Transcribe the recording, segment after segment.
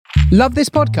Love this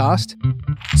podcast?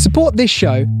 Support this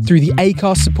show through the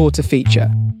Acast supporter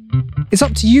feature. It's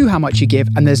up to you how much you give,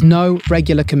 and there's no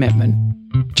regular commitment.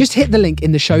 Just hit the link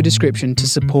in the show description to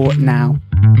support now.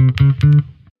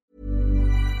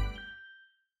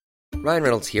 Ryan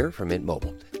Reynolds here from Mint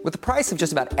Mobile. With the price of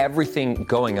just about everything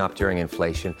going up during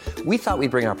inflation, we thought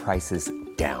we'd bring our prices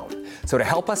down. So to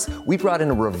help us, we brought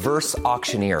in a reverse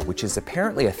auctioneer, which is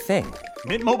apparently a thing.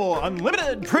 Mint Mobile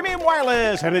Unlimited Premium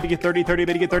Wireless. How to get 30, 30,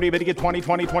 how to get 30, how to get 20,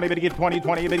 20, 20, how to get 20,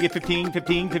 20, how to get 15,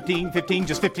 15, 15, 15,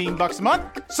 just $15 a month?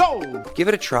 Sold! Give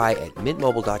it a try at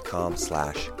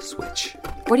mintmobile.com/switch.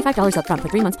 $45 up front for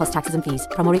 3 months plus taxes and fees.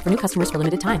 Promo rate for new customers for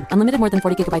limited time. Unlimited more than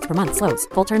 40 gigabytes per month. Slows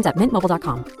full terms at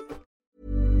mintmobile.com.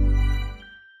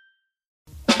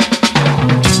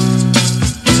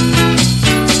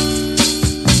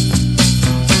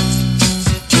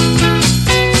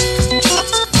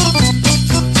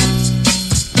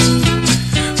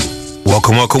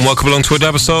 Welcome along to a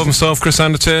dab of soul. Myself, Chris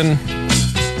Anderton.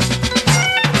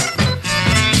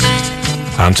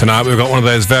 And tonight we've got one of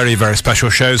those very, very special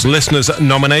shows, Listeners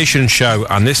Nomination Show.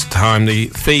 And this time the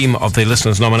theme of the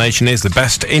Listeners Nomination is the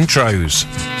best intros.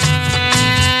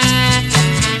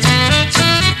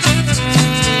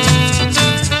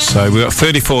 So we've got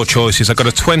 34 choices. I've got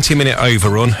a 20-minute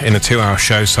overrun in a 2-hour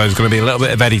show, so there's going to be a little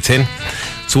bit of editing.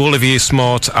 To all of you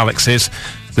smart Alexes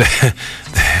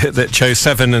that chose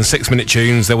 7 and 6 minute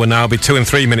tunes, there will now be 2 and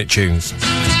 3 minute tunes.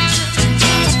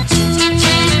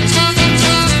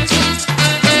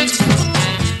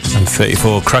 And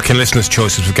 34 cracking listeners'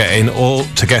 choices to get in, all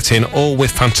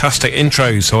with fantastic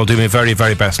intros, so I'll do my very,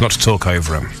 very best not to talk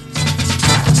over them.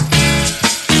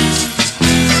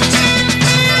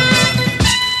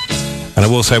 And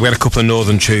I will say we had a couple of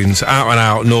Northern tunes,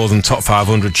 out Northern top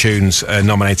 500 tunes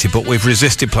nominated, but we've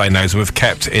resisted playing those and we've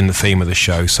kept in the theme of the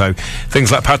show. So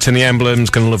things like Pattern the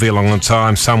Emblems, Gonna Love You a Long, Long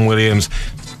Time, Sam Williams,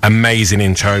 amazing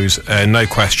intros, no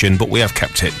question, but we have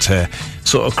kept it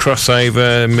sort of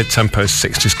crossover, mid-tempo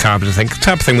 60s carbon, I think,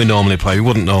 type of thing we normally play. We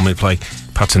wouldn't normally play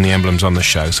Pattern the Emblems on the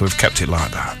show, so we've kept it like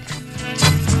that.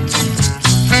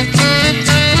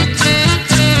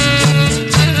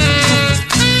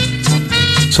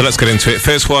 So let's get into it.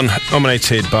 First one,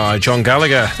 nominated by John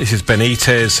Gallagher. This is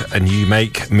Benitez and You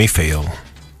Make Me Feel.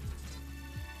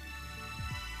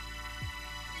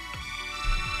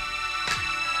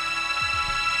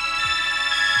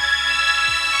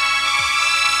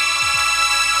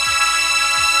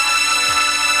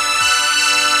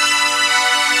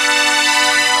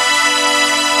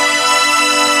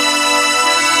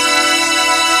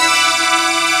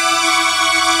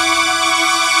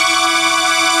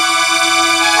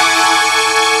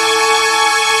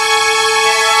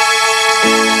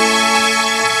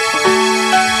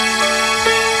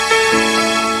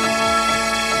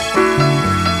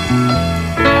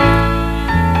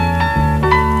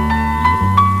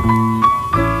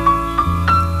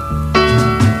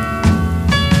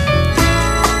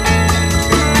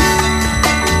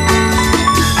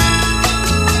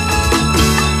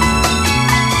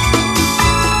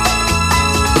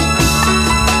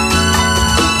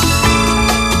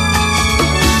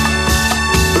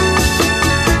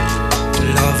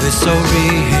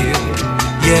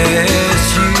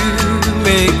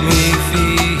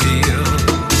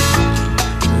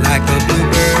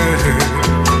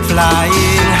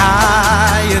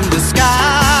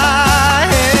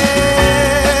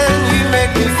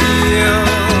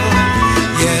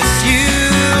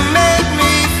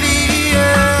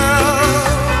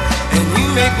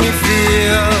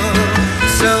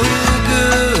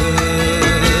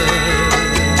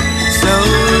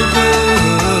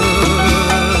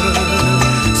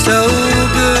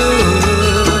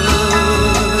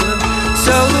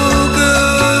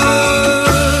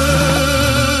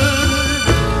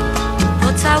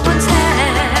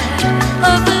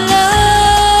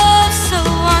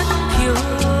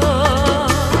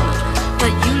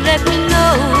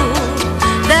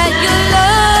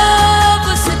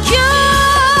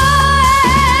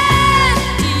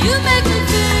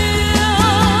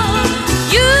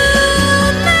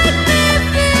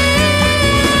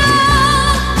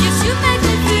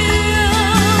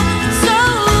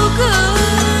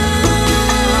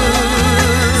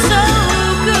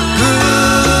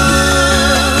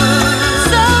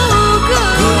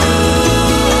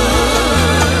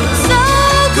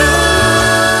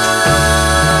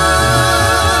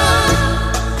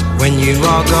 you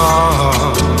are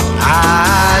gone,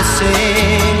 I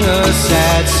sing a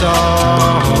sad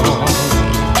song,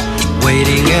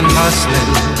 waiting and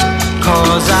hustling,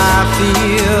 'cause I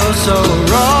feel so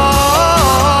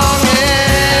wrong.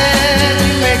 And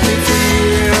you make me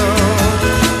feel,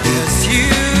 yes,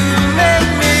 you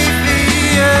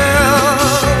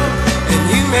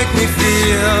me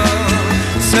feel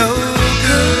so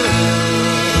good,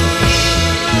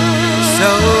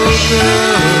 so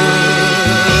good,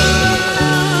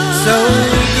 so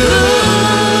good.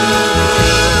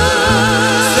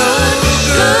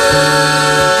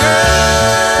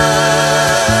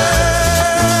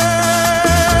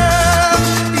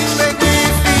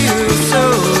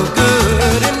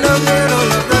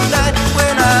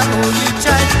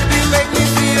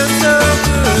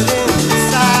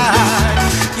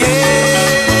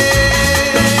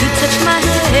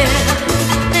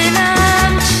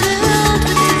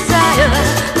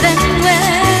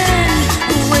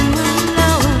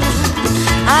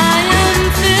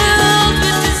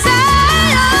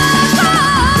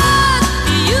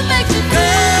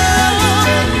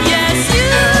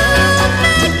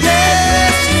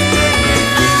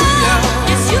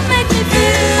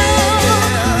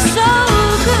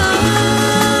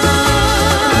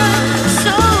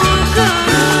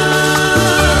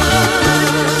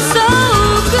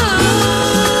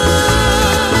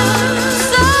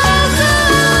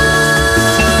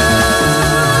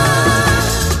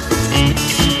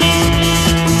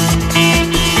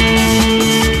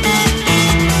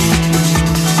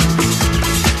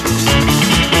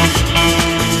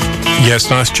 Yes,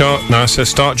 nice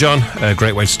start, John.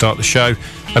 Great way to start the show.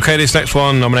 Okay, this next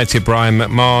one nominated Brian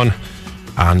McMahon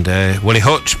and Willie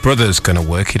Hutch, Brothers Gonna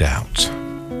Work It Out.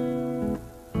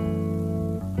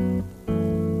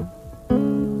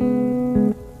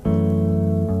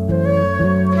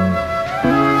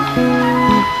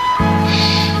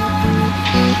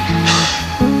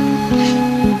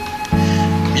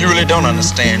 You really don't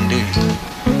understand, do you?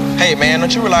 Hey, man,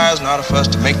 don't you realize in order for us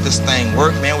to make this thing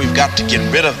work, man, we've got to get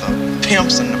rid of the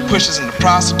pimps and the pushers and the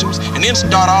prostitutes and then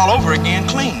start all over again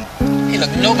clean. Hey, look,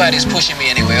 nobody's pushing me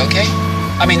anyway, okay?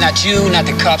 I mean, not you, not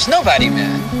the cops, nobody,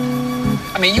 man.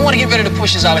 I mean, you want to get rid of the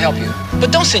pushers, I'll help you.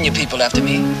 But don't send your people after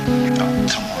me. Oh,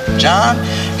 come on, John.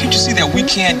 Can't you see that we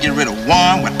can't get rid of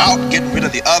one without getting rid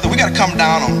of the other? We got to come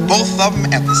down on both of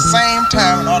them at the same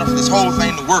time in order for this whole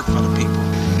thing to work for the people.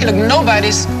 Hey, look,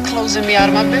 nobody's closing me out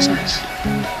of my business.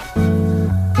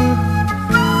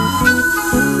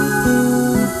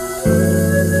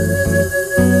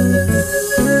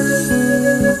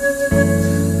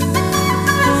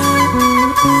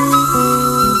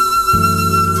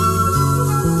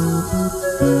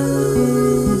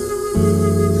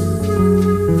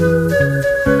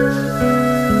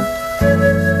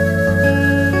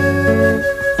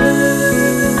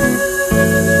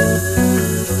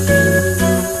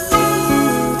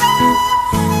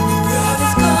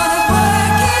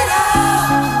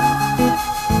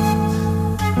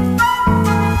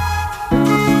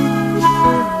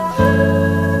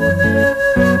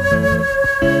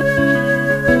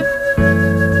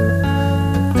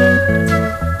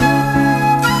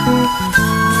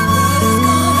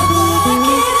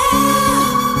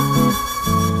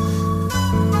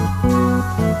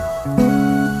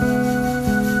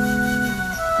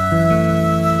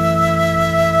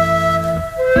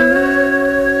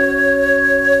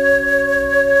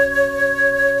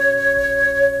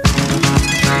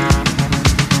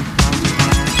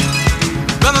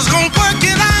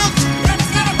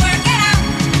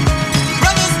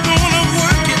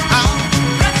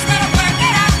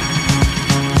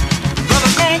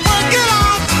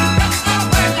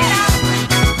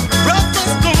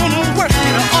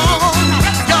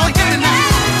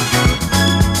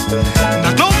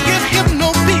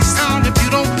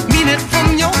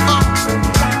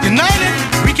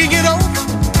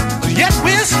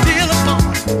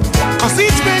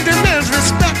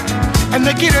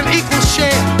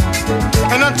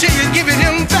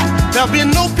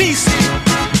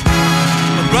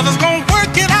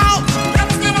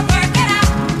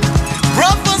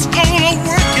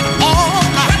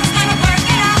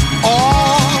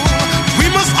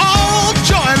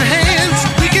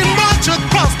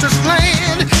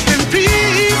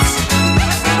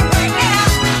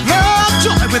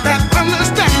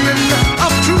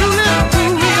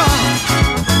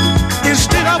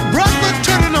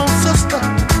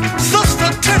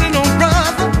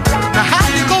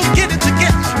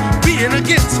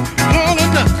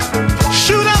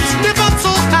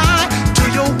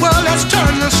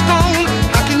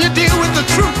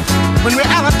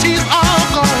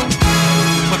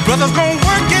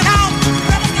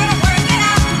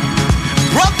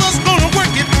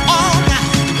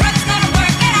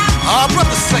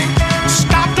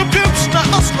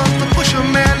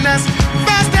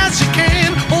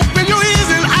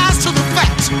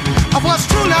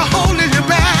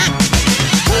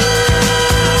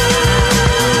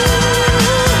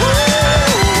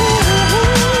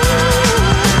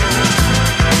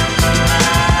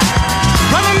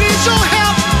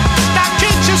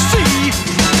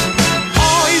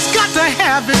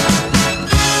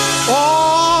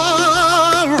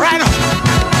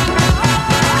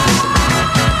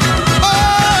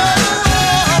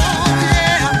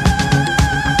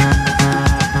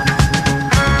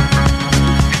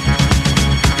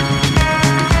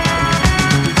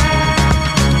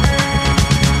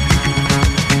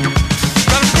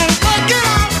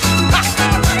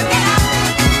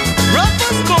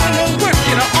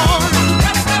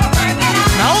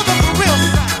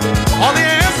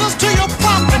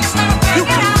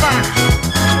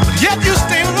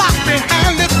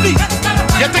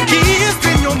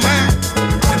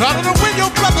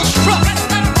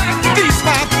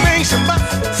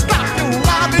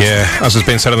 Yeah, as has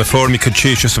been said on the forum, you could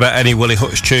choose just about any Willie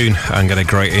Hutch tune and get a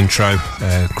great intro.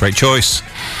 Great choice.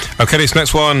 Okay, this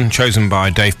next one, chosen by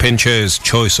Dave Pincher's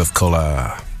Choice of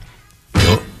Colour.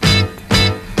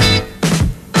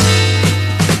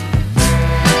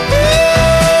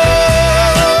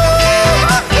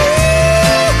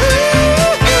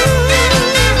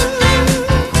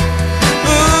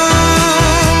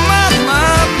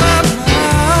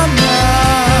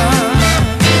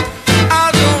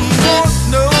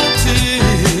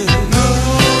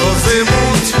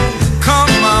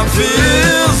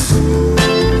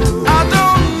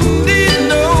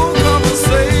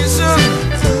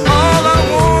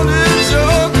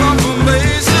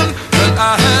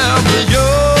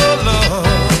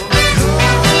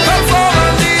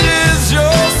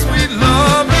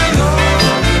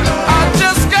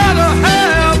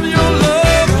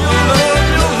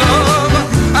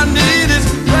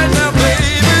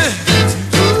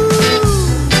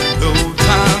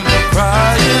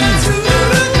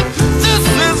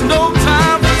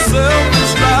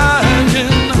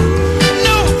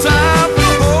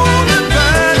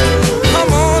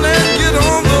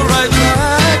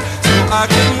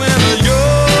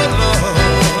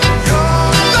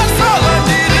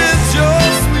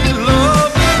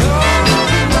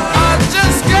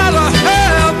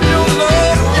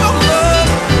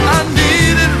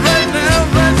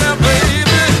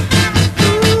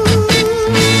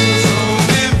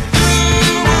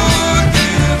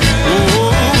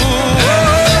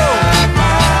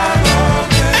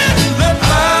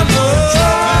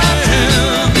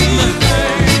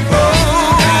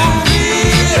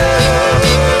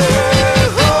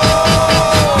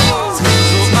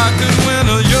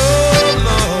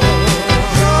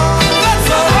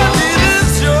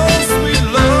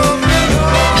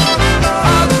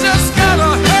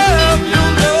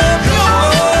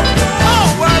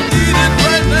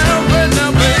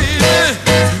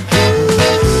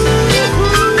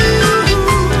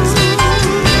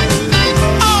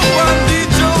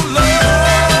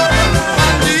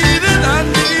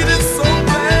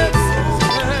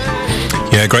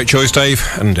 Great choice, Dave,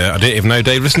 and I didn't even know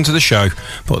Dave listened to the show,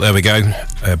 but there we go.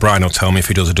 Brian will tell me if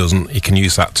he does or doesn't. He can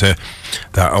use that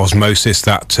that osmosis,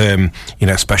 that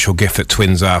special gift that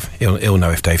twins have. He'll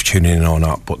know if Dave's tuning in or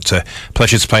not. But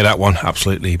pleasure to play that one.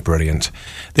 Absolutely brilliant.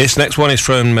 This next one is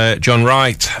from John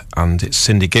Wright, and it's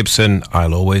Cindy Gibson.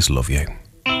 I'll Always Love You.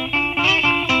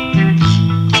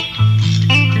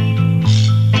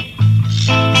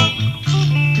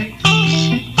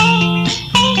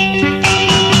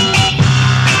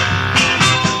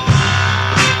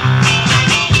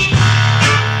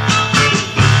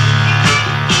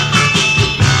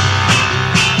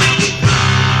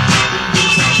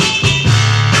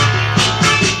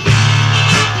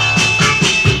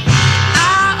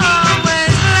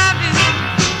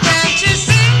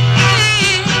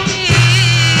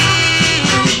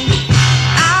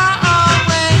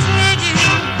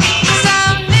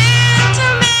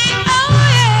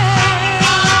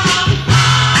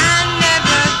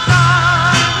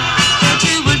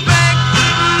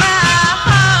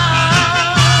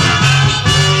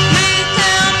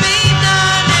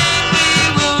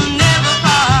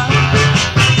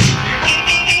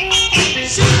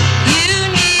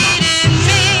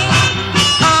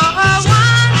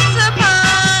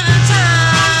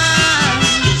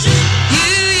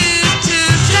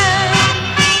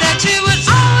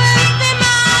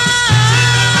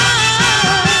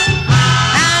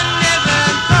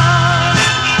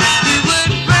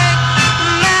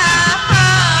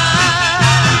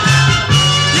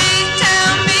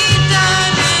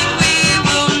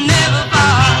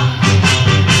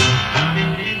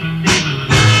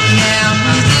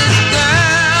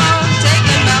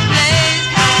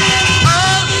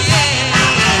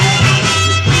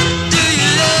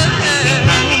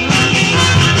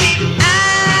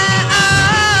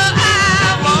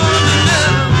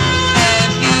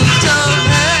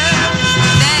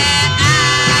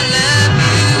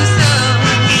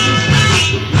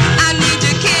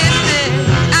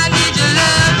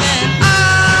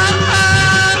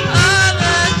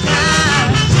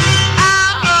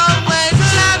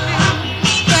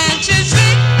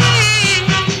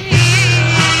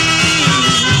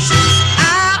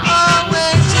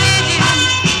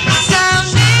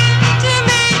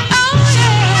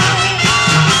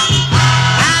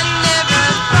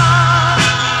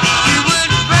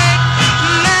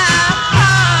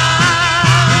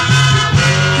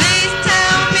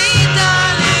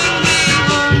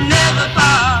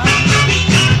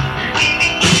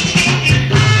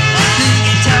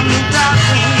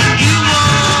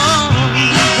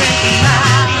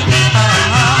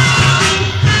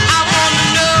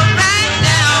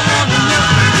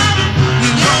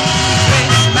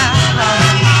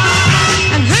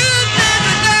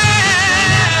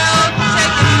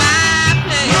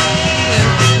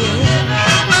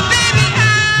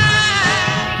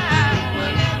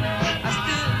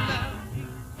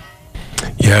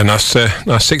 Nice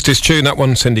 60s tune, that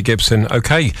one, Cindy Gibson.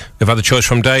 OK, we've had a choice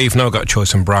from Dave. Now I've got a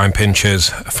choice from Brian Pinchers.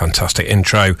 A fantastic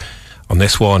intro on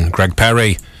this one. Greg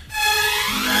Perry.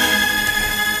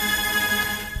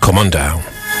 Come on down.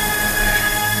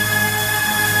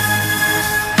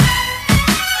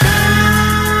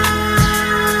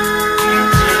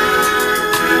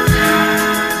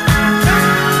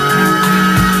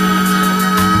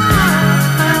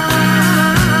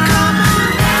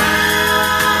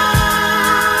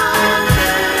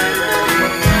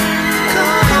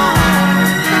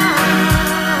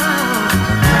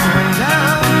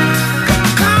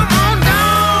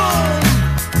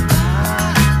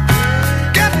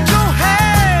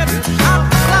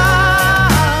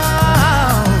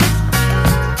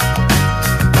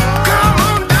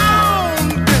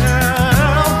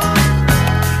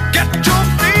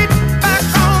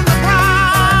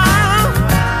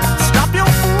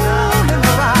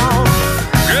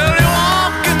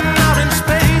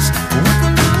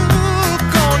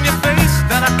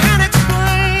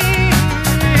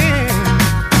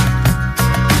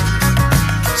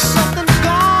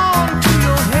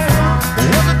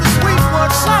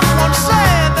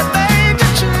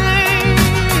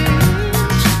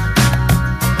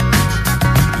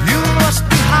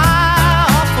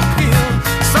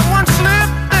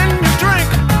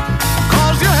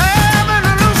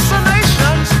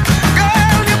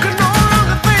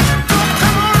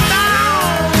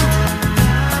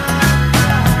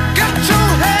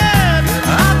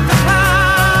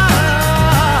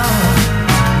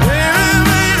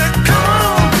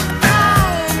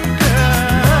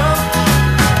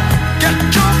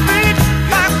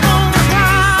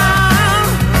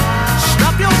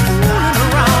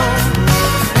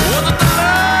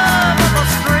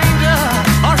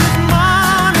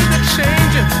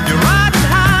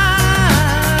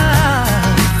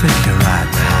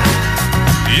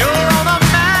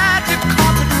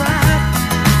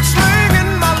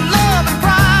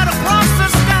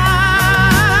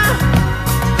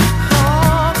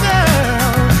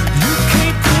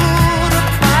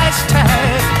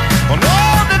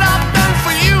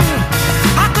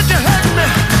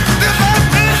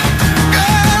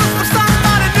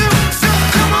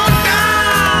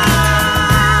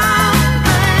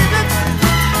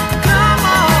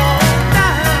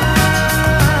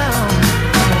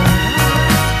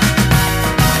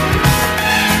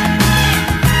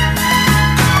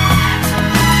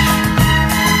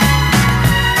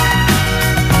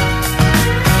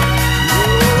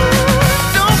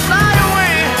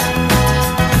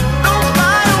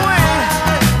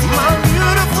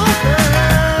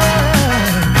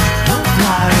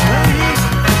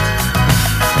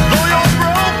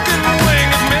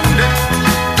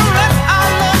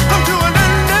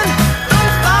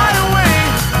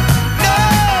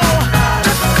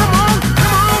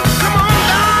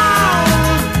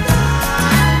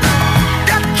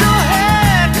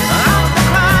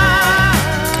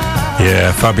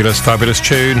 Fabulous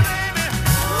tune.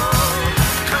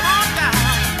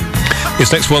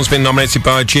 This next one's been nominated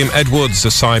by Jim Edwards,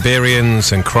 The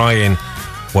Siberians, and Crying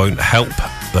Won't Help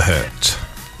the Hurt.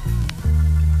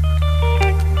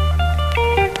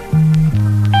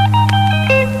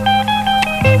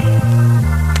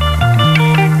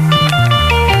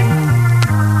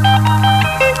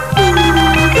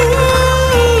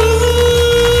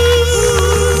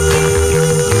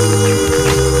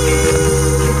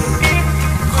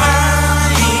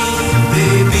 Crying,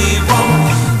 baby, won't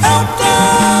help the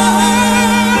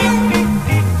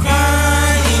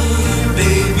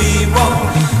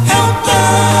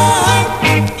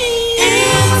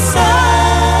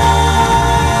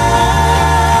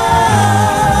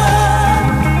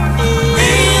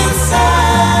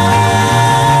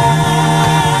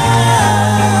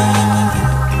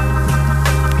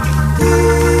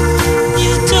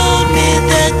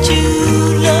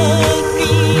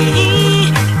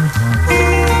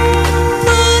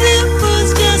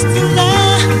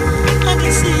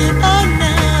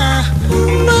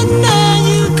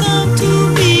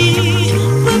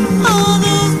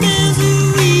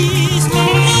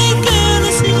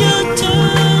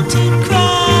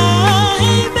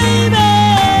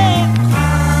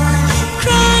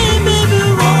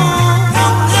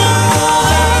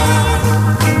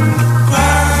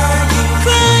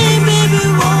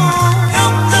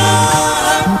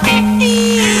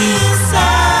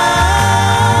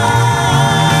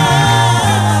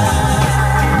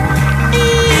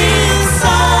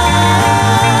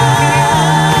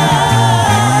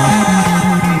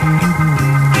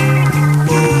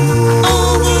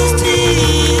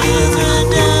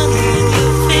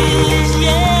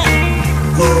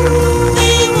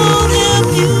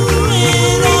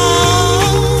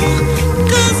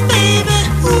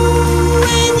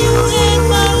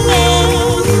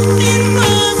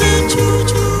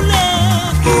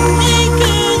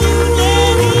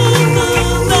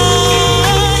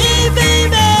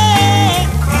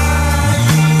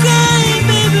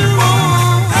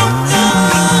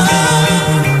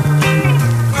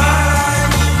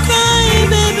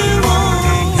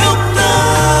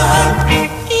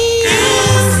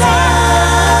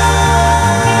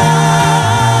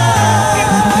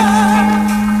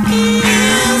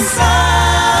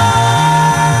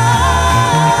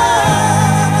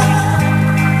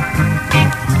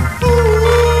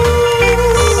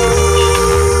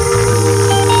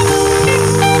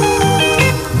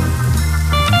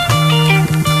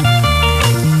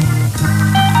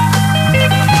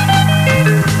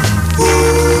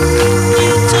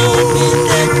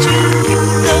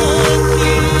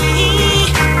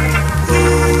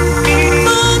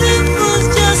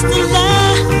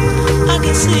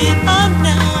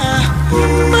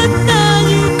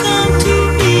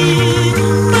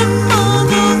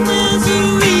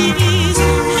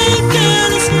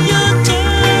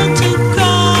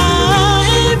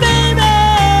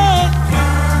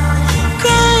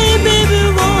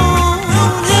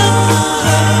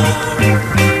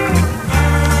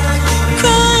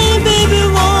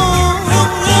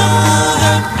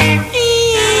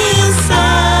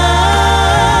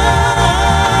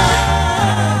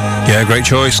Great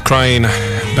choice, Crying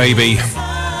Baby,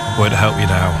 won't help you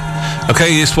now.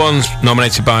 Okay, this one's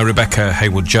nominated by Rebecca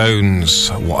Haywood-Jones.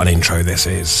 What an intro this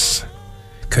is.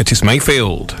 Curtis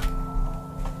Mayfield.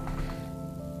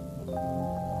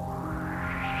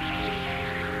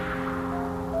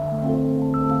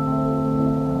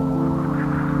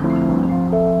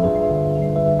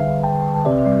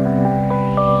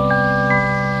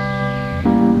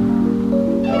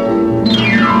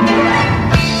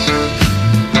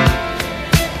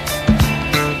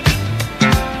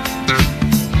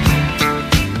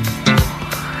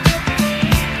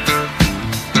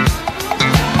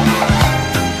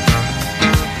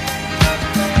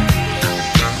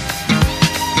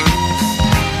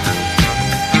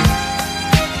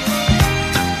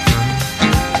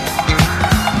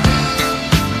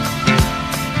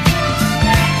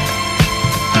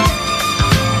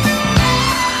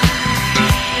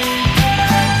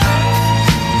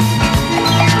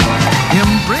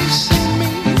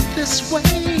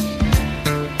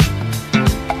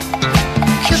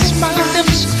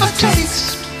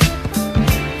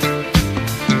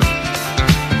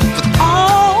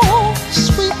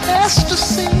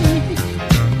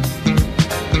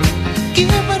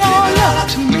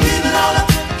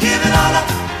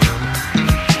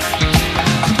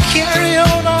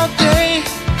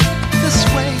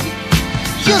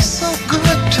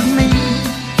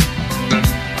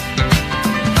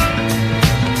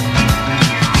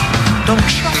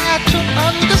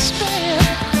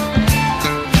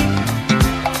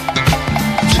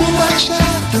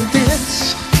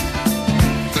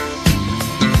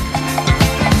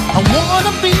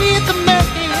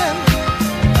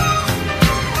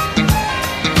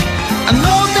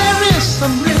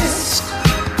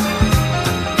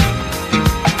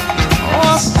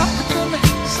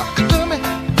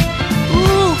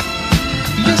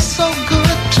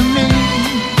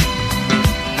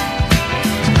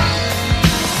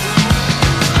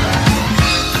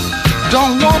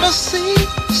 Don't wanna see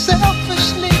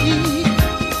selfishly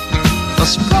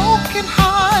us broken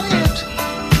hearted.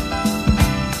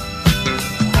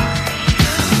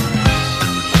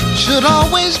 Should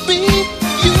always be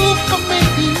you for me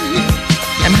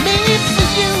and me for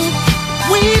you.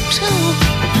 We two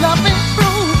loving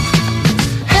through.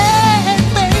 Hey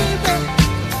baby,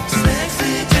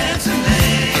 sexy dancing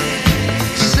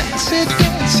legs, sexy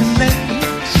dancing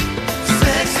legs,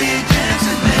 sexy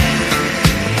dancing legs.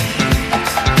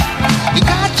 You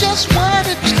got just what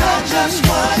it takes. Got just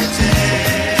what it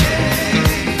takes.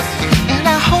 And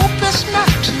I hope it's not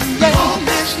too late. Hope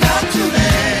it's not too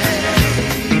late.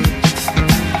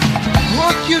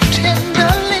 Want you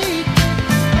tenderly.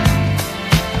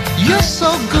 You're so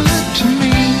good to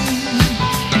me.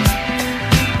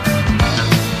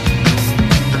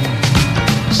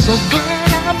 So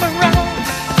glad I'm around.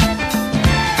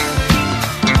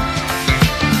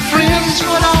 Friends,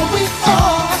 what are we for?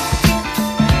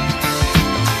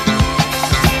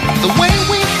 The way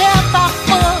we have our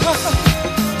fun,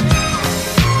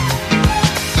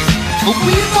 but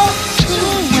we want to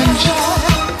enjoy.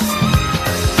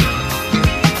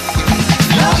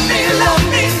 Love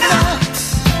me now.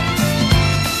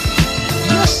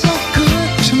 You're so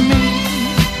good to me.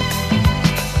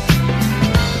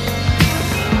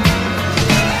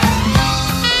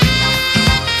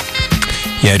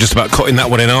 Yeah, just about cutting that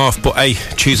one in half, but hey,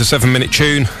 choose a 7-minute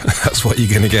tune, that's what you're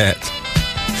going to get.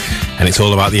 And it's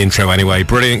all about the intro anyway.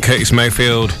 Brilliant, Curtis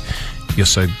Mayfield. You're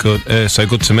so good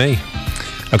to me.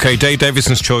 Okay, Dave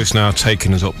Davidson's choice now,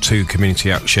 taking us up to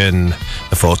Community Action,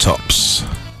 the Four Tops.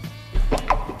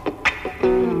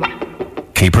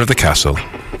 Keeper of the Castle.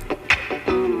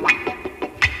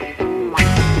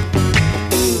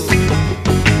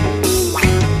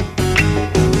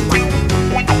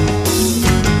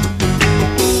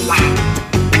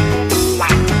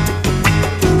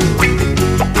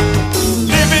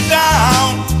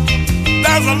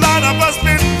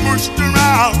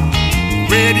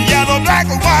 Red, yellow, black,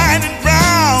 white, and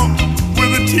brown,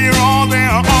 with a tear on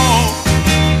their own.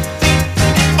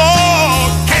 Oh,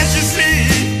 can't you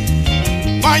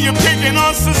see why you're picking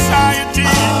on society?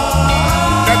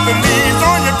 That the leaves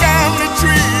on your family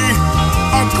tree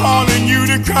are calling you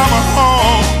to come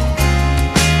home.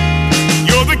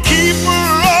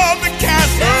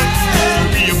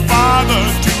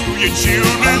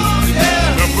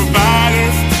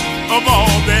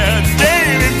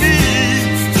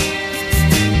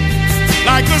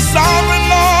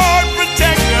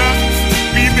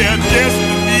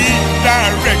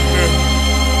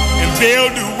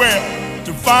 they'll do well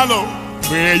to follow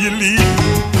where you lead.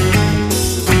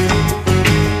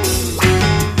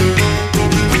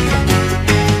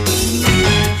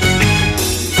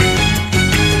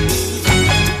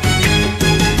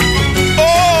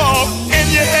 Oh, in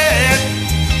your head,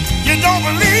 you don't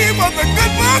believe what the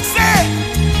good book said.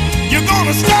 You're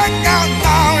gonna strike out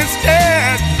now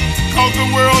instead, 'cause the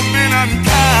world's been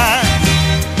unkind.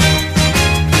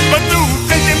 But do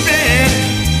thinking then,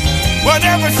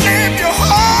 whatever shape your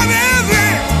heart is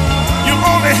in, you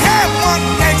only have one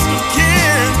next of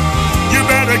kin. You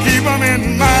better keep them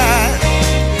in mind.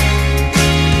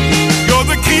 You're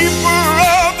the keeper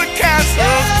of the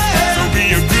castle, so be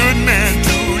a good man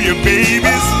to your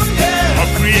babies. A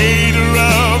creator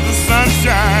of the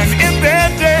sunshine in their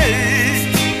day.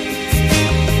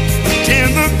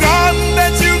 Tend the garden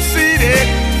that you've seeded.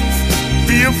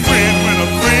 Be a friend when a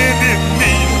friend is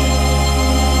needed.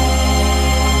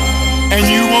 And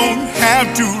you won't have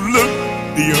to look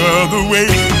the other way.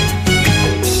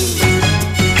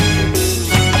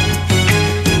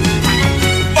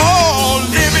 Oh,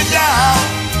 live it down.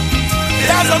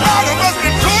 There's a lot of us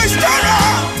been pushed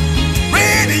around.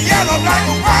 Red and yellow, black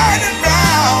and white and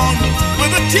brown,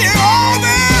 with a tear on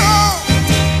their own.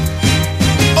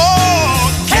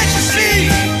 Oh, can't you see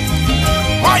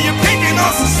why you're picking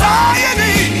on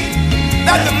society?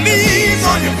 That the leaves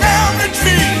on your family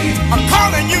tree are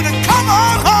calling you to come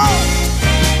on home.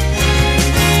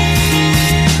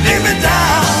 Live it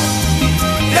down.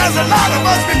 There's a lot of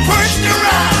us been pushed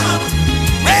around.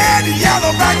 Red,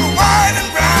 yellow, black, and white and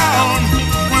brown,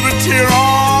 with a tear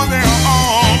on their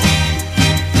own.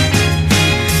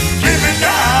 Live it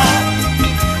down.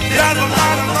 There's a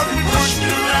lot of us been pushed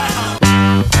around.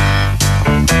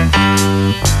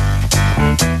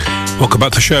 Welcome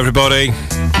back to the show, everybody.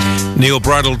 Neil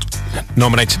Bridle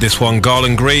nominated this one,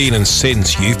 Garland Green, and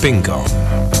Since You've Been Gone.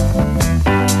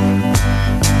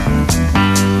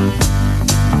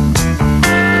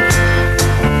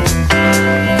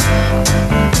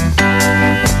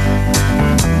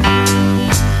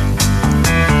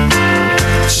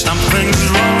 Something's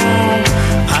wrong,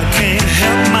 I can't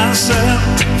help myself.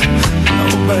 No,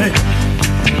 babe.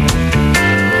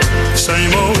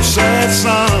 Same old sad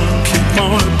song, keep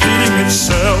on repeating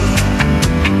itself.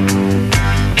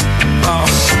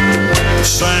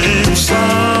 Same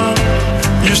song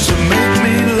used to make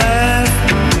me laugh.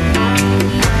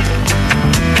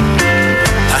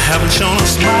 I haven't shown a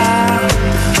smile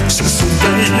since the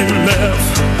day you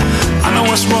left. I know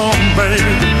what's wrong,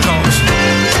 baby, 'cause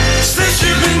since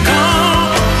you've been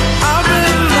gone, I've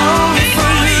been longing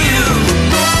for you.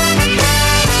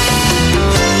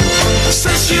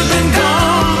 Since you've been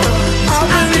gone,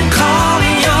 I've been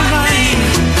calling your name.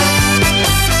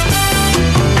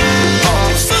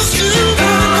 Since you've been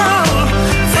gone,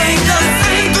 things just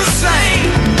ain't the same.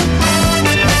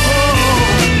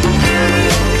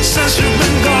 Since you've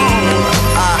been gone,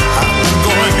 I'm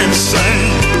going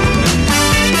insane.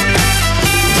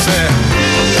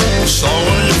 Saw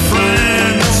one of your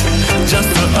friends just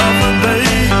the other day.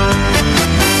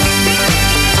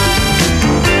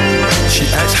 She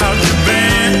asked how you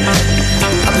been,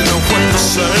 I didn't know what to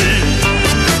say.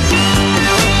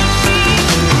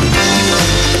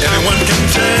 Anyone can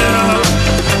tell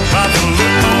by the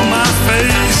look on my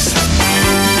face.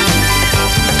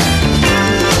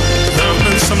 There's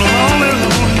been some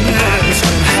loneliness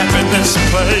and happiness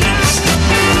place.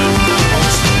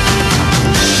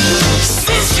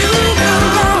 Since you've been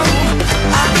gone,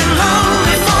 I've been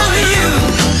lonely for you.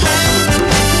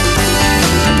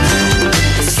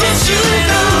 Since you've been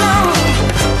gone,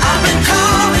 I've been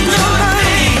calling your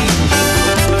name.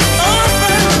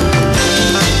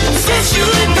 Since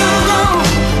you've been gone,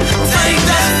 things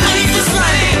that ain't the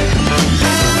same.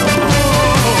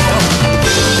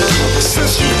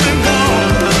 Since you've been gone,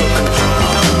 look,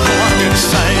 I'm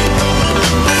insane.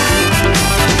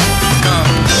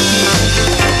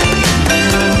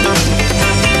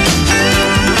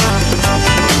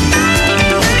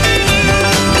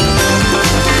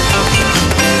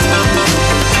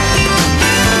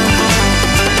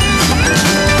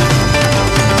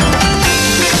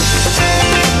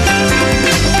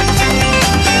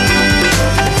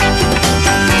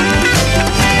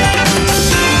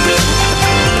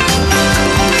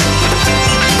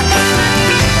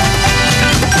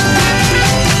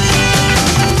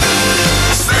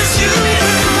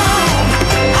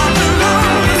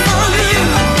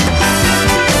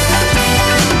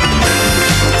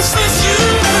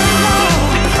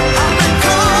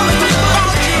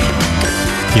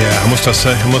 I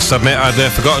must admit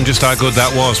I'd forgotten just how good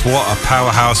that was. What a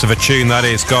powerhouse of a tune that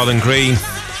is. Garland Green,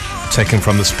 taken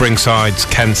from the Springside's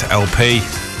Kent LP.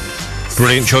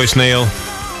 Brilliant choice, Neil.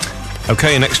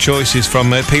 Okay, next choice is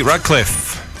from Pete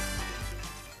Radcliffe.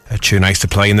 A tune I used to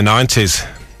play in the 90s.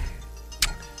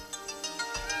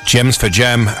 Gems for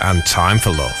Gem and Time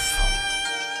for Love.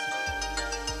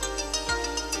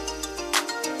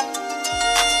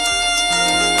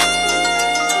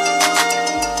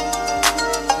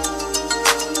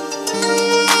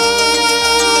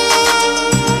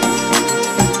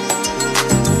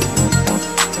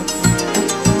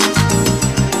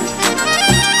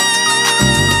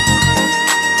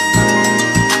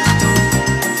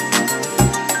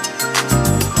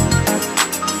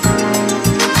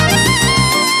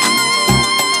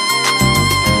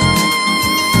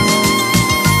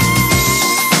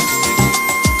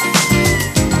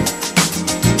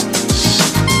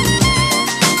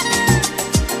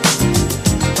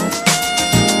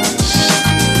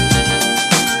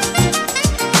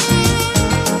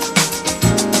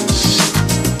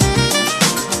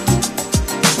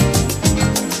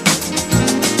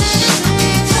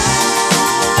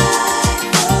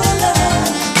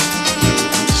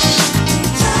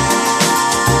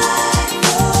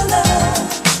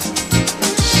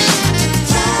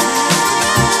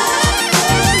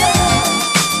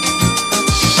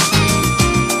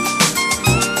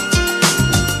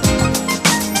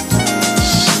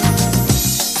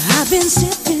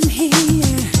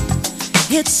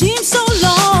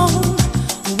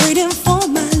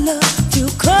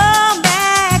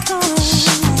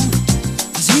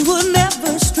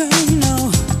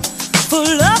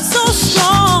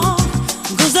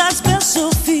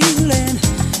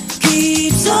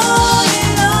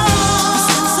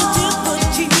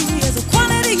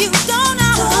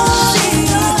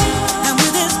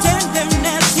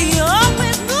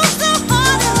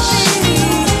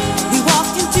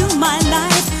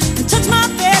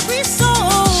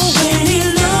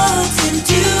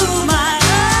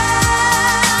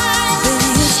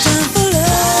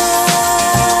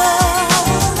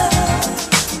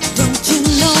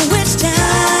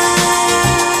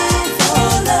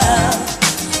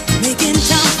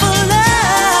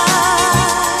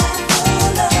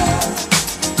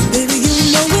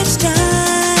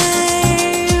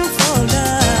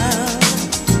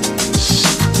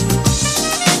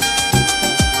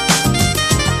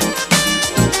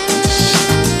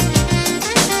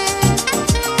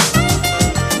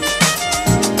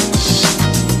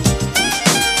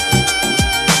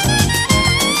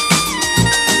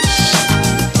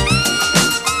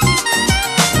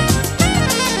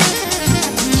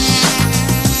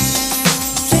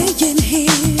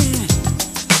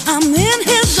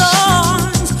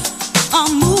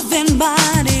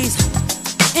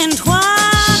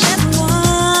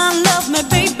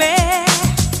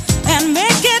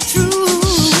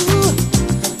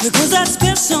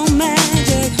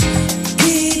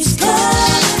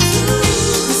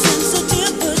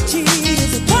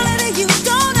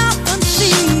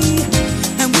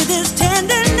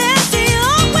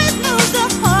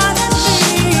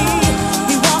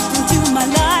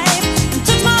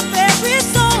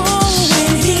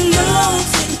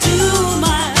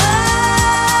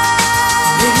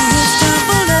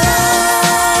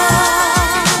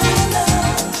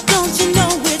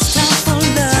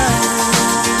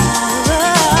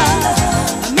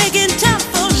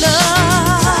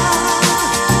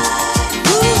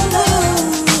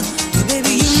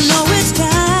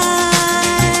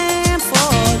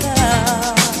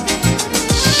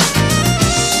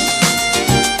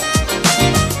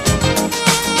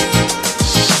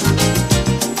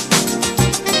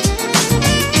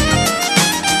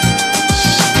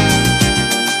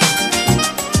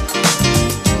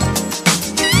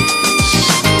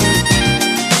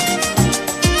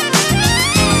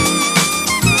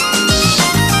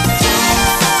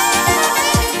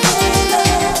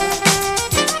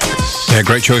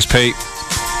 Great choice, Pete.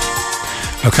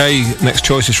 Okay, next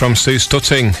choice is from Sue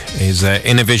Stutting, is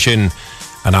Inner Vision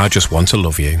and I Just Want to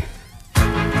Love You.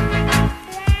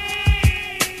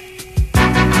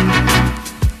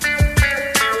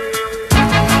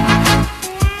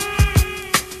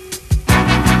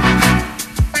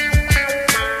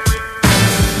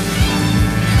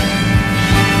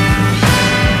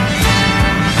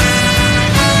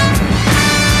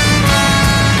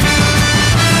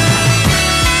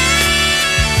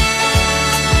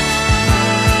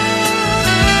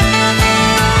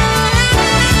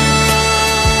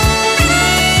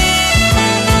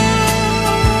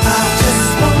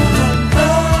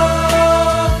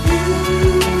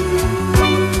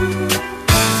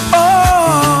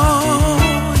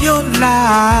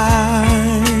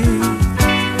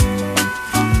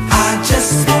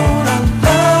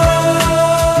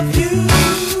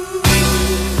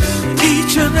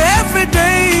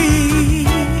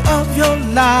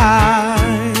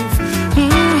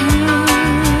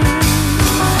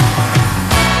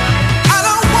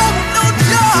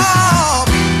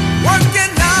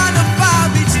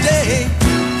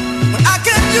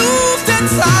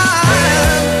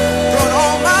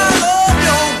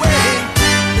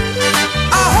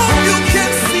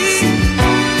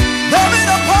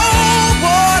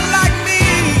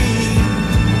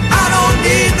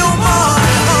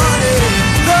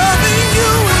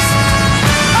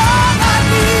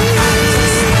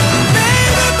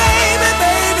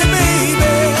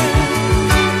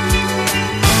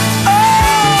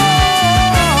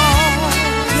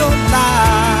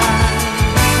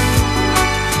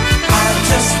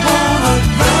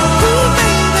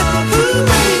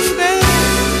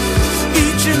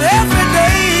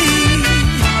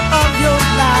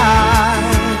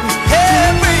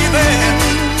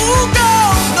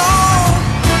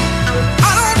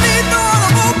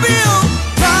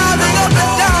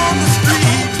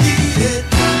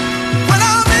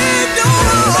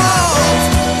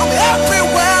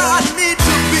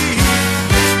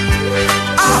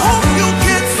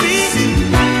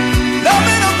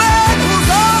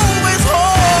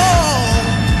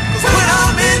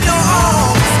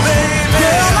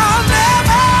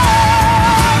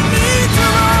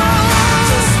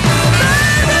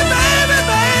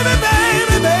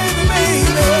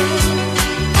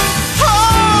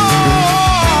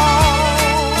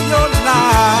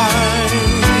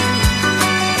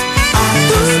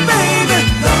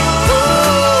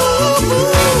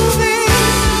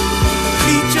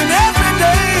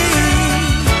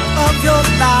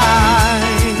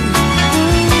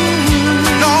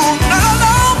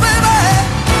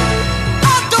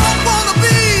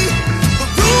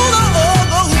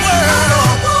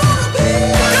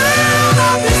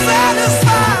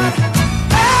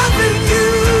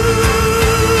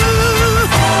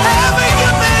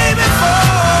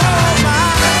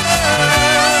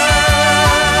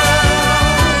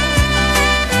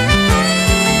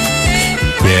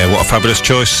 What a fabulous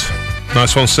choice.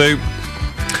 Nice one, Sue.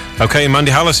 OK,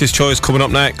 Mandy Hallis's choice coming up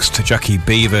next. Jackie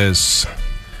Beavers.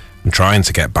 I'm trying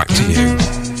to get back to you.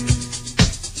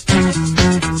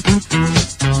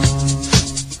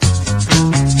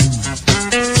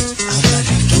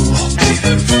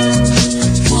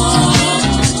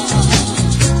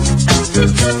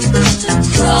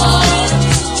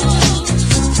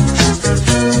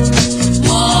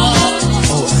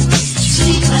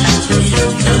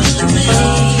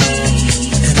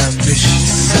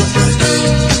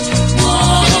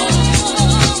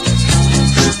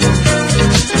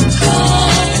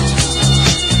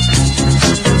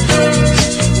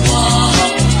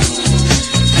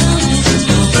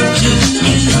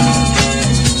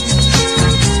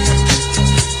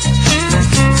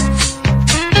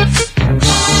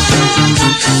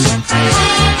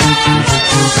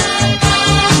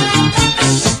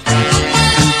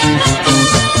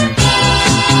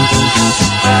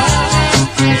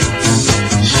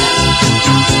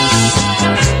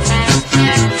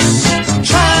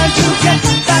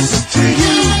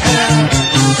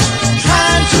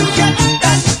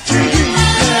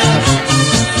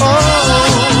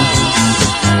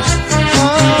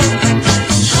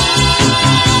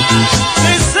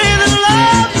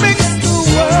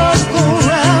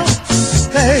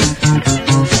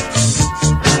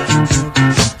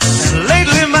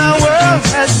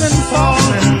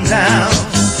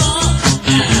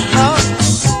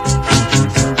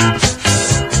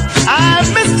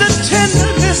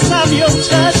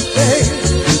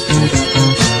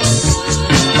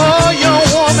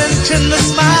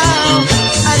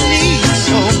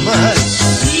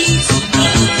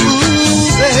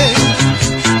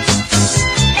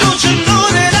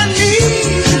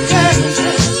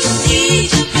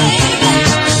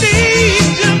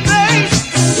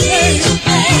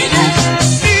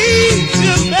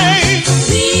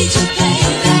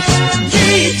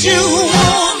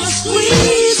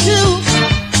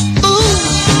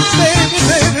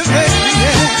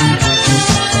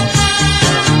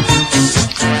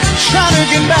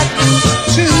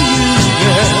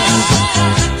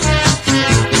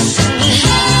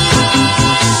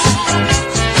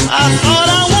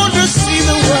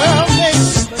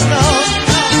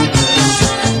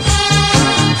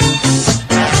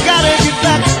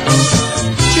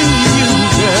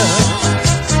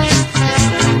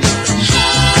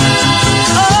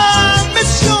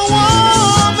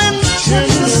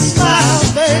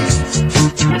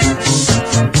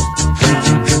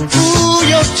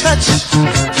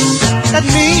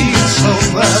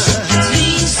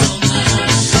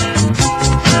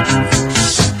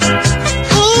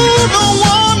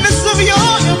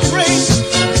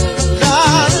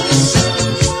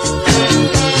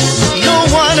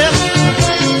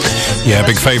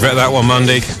 Favourite of that one,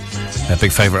 Mandy. A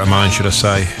big favourite of mine, should I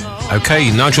say.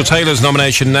 OK, Nigel Taylor's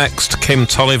nomination next. Kim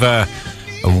Tolliver,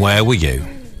 and Where Were You?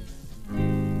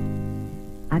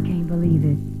 I can't believe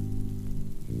it.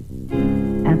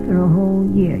 After a whole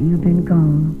year, you've been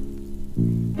gone,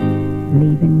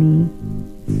 leaving me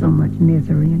so much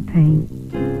misery and pain.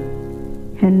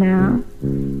 And now,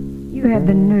 you have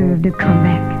the nerve to come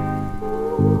back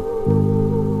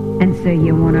and say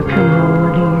you want to come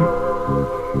home again.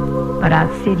 But I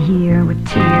sit here with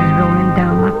tears rolling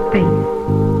down my face,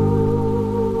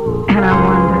 and I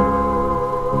wonder,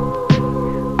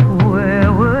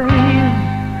 where were you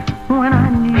when I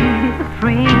needed a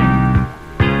friend?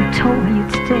 You told me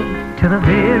you'd stay to the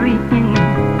very end.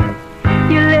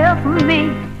 You left me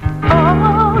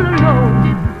all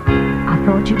alone. I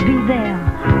thought you'd be there,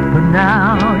 but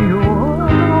now you're alone.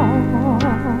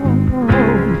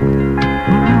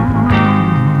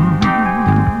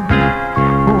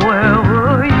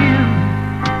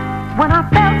 When I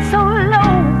felt so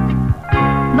low,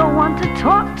 no one to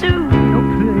talk to, no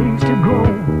place to go.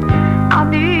 I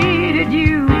needed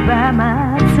you by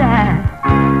my side.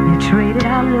 You traded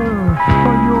our love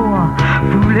for your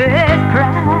foolish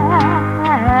pride.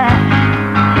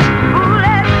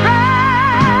 Foolish pride.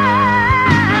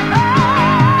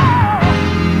 Oh,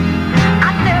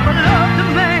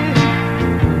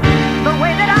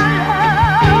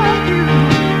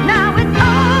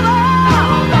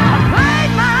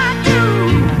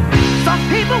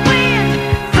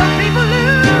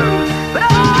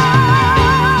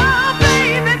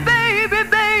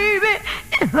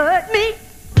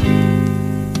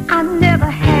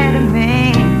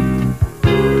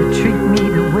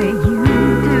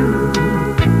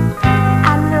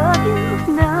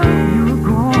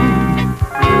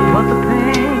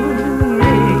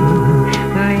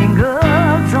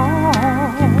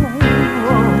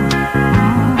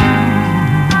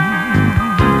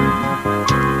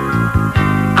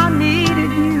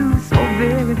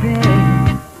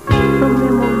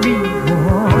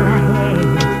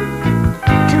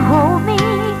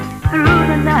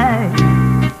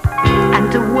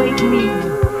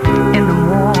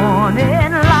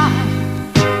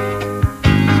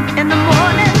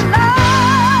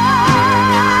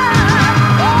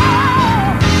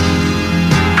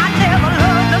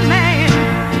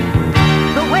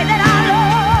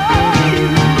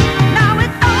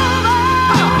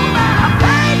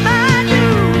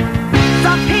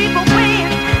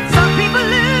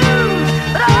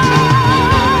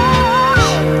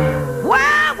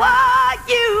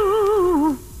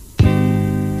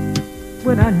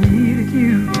 when I needed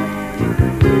you.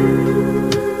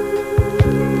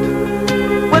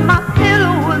 When my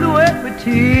pillow was wet with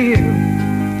tears,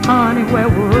 honey, where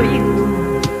were you?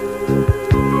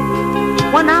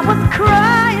 When I was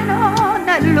crying all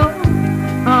night long,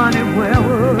 honey, where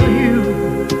were you?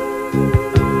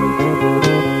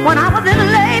 When I was in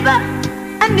labor,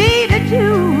 I needed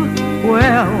you,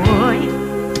 where were you?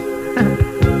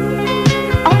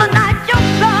 On the night your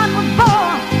son was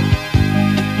born,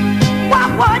 why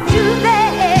weren't you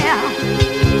there?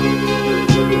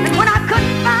 And when I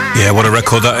couldn't find... Yeah, what a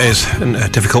record that is. And a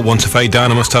difficult one to fade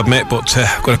down, I must admit, but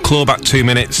I've got to claw back 2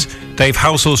 minutes. Dave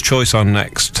Housel's choice on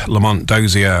next, Lamont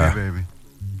Dozier. Hey, baby.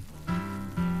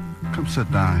 Come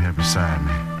sit down here beside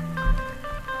me.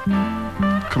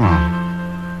 Come on.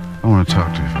 I want to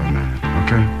talk to you for a minute,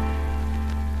 okay?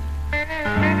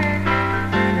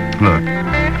 Look,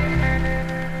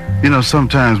 you know,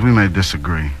 sometimes we may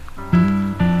disagree,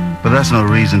 but that's no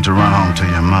reason to run home to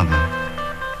your mother.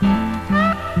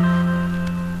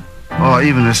 Or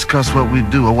even discuss what we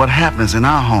do or what happens in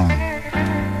our home.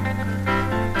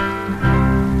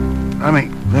 I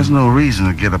mean, there's no reason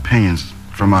to get opinions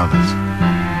from others,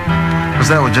 because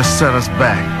that would just set us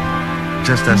back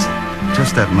just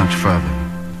that much further.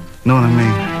 Know what I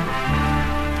mean?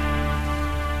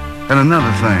 And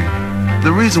another thing,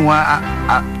 the reason why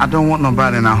I don't want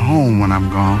nobody in our home when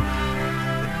I'm gone,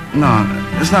 no,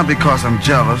 it's not because I'm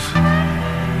jealous.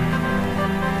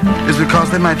 It's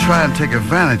because they might try and take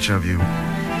advantage of you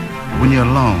when you're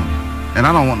alone. And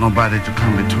I don't want nobody to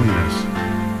come between us.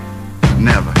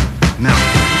 Never, never.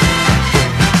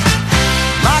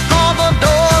 Lock all the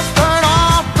doors, turn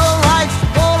off the lights,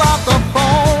 pull out the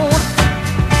phone.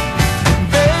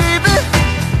 Baby,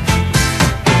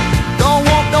 don't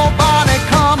want nobody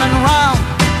coming round,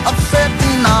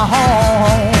 upsetting the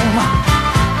home.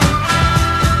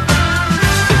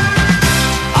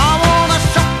 I wanna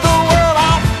shut the world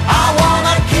off, I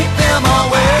wanna keep them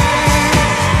away.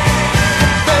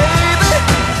 Baby,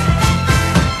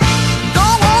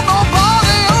 don't want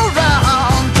nobody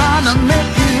around trying to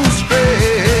make you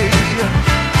stray.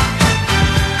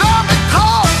 Don't be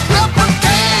caught, flip a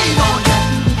game on you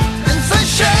and say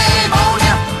shame on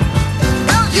you.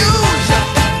 They'll use you,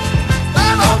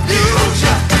 they'll abuse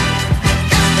you.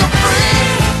 It's your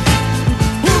friend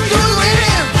who you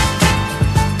in.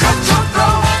 Cut your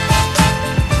throat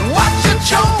and watch you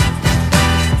choke.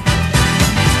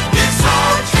 It's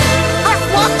all true. That's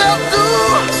what they'll do.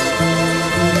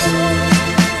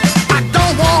 I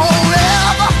don't want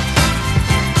ever,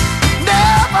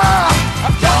 never. I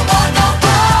don't want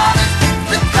nobody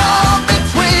to come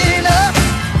between us.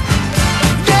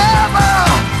 Never,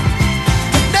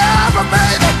 never,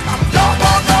 baby. I don't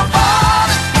want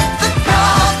nobody to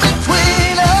come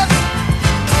between us.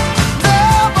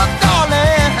 Never,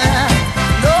 darling.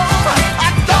 No, I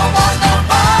don't want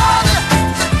nobody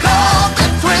to come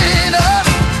between us.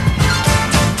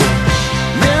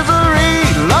 Misery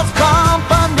loves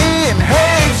company and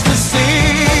hates to see.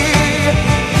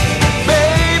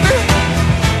 Baby,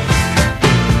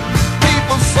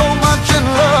 people so much in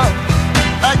love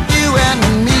like you and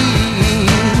me.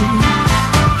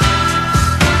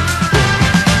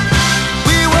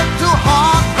 We worked too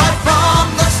hard right from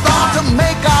the start to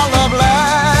make our love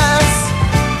last.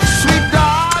 Sweet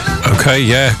darling. Okay,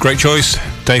 yeah, great choice.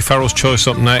 Dave Farrell's choice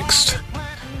up next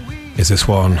is this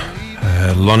one.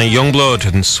 Lonnie Youngblood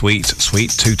and Sweet,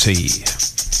 Sweet Tootie.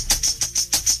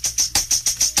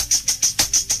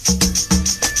 Thank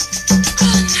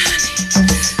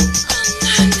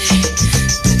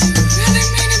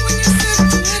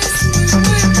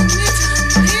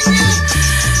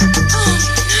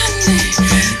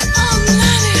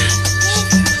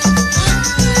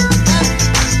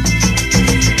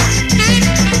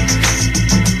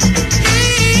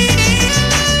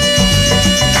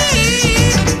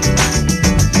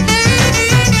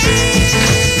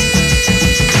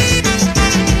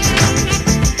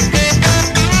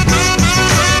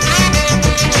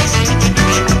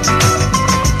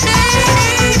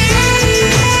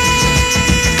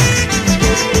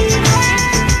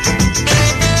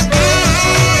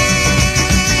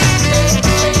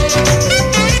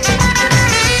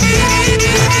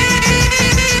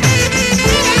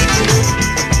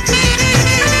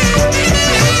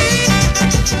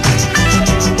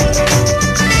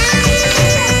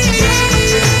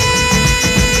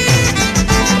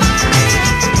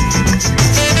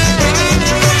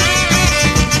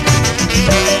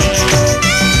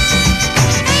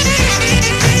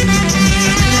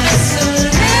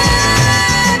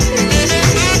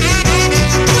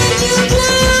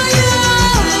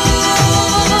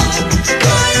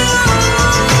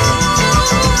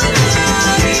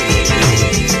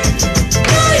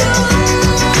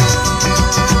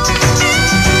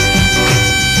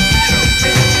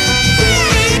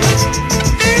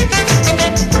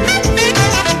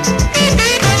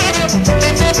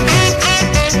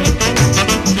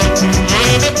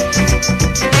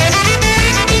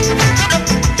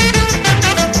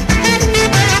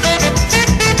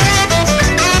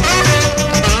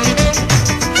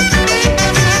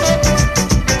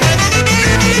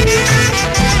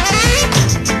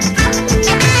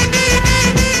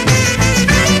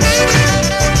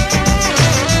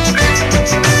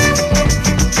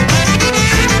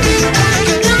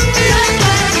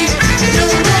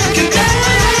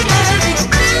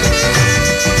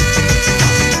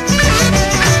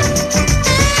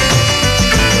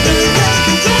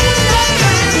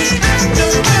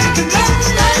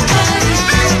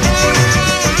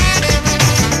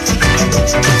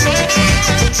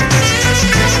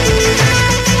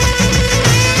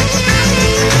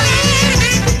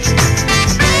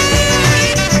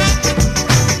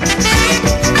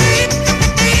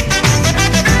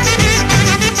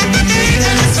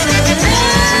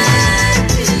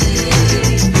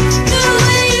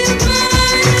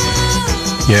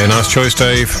Yeah, nice choice,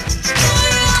 Dave.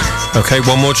 Okay,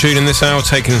 one more tune in this hour,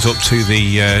 taking us up to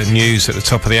the news at the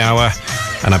top of the hour.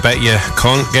 And I bet you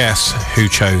can't guess who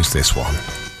chose this one.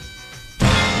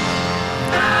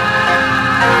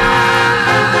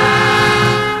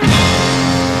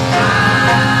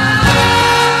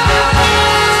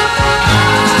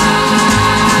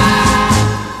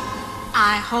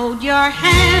 I hold your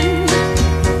hand,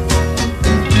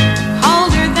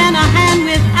 colder than a hand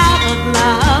without a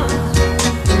glove.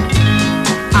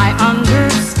 I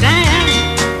understand,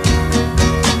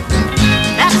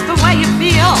 that's the way you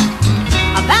feel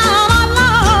about our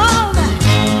love.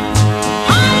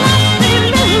 I must be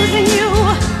losing you,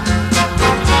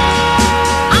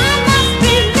 I must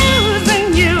be losing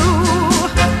you.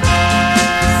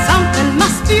 Something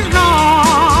must be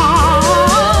wrong.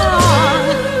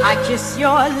 I kiss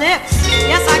your lips,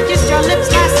 yes, I kissed your lips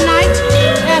last night,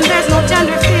 and there's no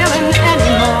tender feeling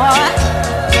anymore.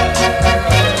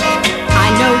 I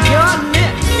know your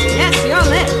lips, yes, your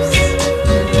lips,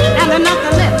 and they're not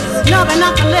the lips, no, they're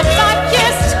not the lips I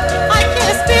kissed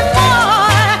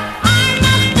before. I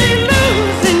must be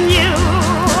losing you,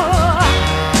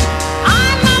 I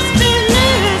must be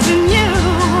losing you.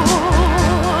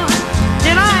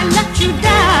 Did I let you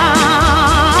down?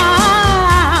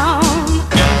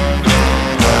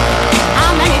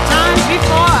 How many times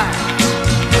before?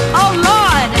 Oh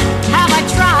Lord, have I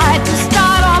tried to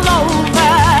start all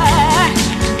over?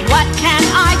 What can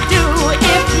I do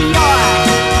if you're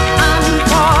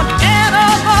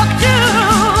unforgettable too?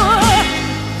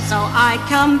 So I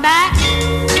come back,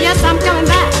 yes I'm coming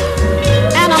back,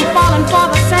 and I'm falling for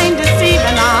the same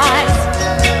deceiving eyes.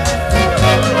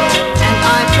 And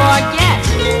I forget,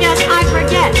 yes I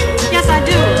forget, yes I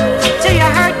do, till you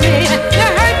hurt me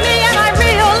and I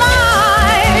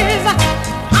realize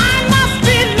I must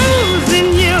be losing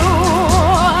you,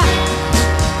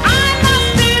 I must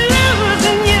be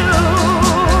losing you.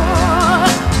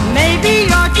 Maybe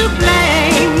you're to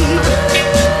blame,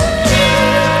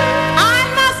 I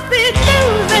must be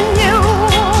losing you,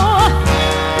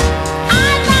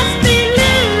 I must be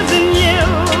losing you.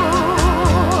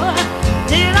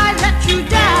 Did I let you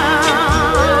down?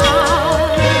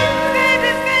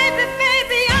 Baby, baby,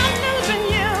 baby, I'm losing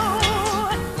you.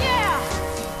 Yeah,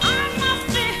 I must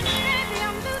be, baby,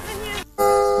 I'm losing you.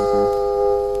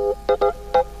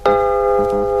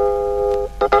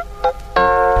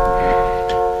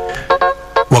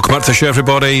 Welcome back to the show,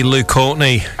 everybody. Lou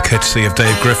Courtney, courtesy of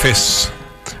Dave Griffiths,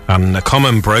 and A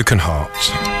Common Broken Heart.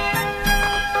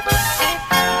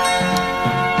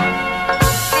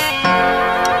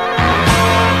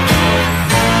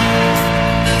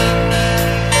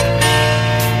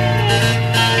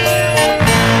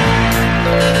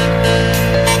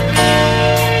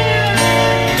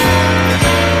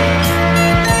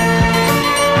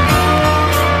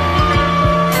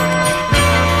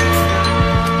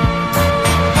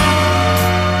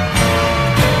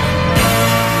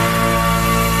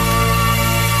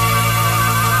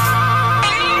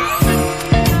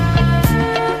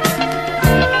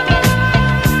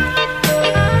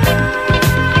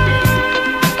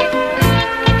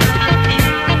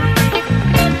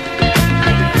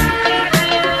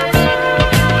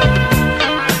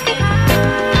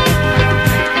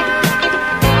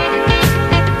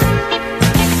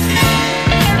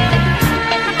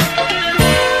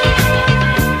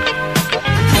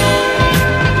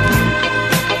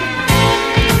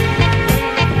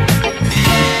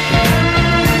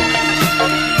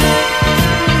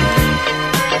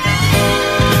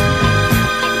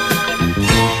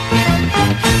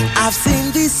 I've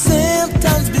seen these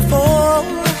symptoms before,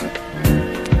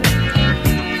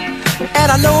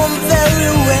 and I know them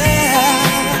very well.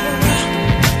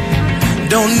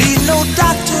 Don't need no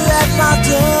doctor at my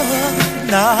door,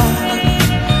 no.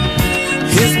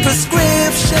 His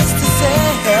prescriptions to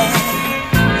sell,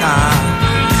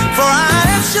 for I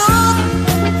am sure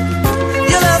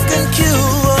your love can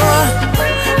cure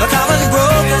the common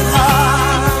broken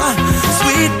heart.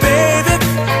 Sweet baby,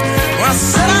 well I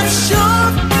said I'm sure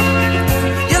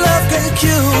your love can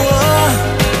cure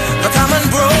the common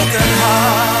broken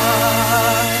heart.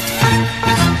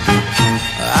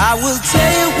 I will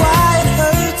tell you why it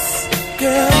hurts,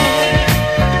 girl,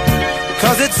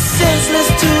 'cause it's senseless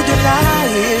to deny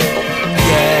it.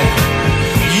 Yeah,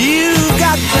 you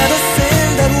got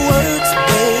medicine that works,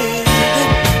 baby,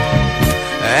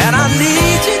 and I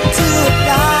need you to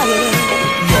apply it.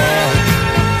 Yeah,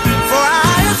 for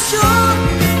I am sure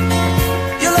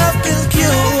your love can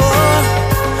cure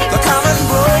the common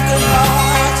broken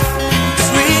heart.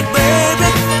 Sweet baby,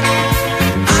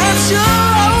 I am sure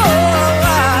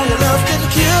your love can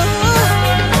cure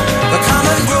the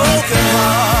common broken heart.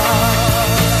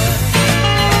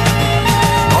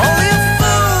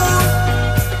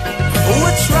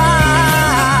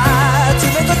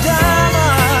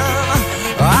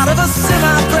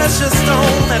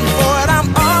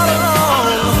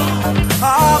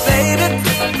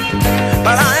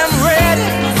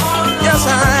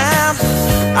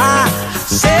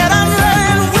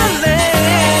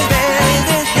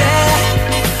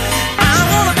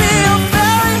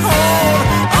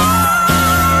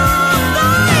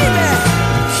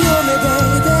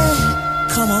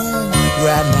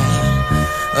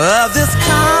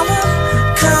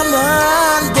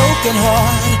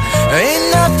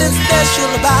 Ain't nothing special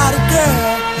about a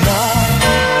girl, no.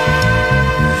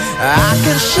 I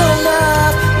can sure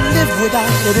enough live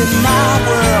without it in my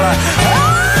world.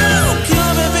 Oh,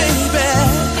 kill me, baby.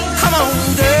 Come on,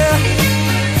 girl.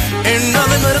 Ain't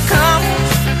nothing but a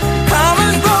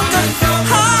common broken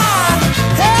heart.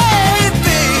 Hey,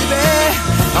 baby,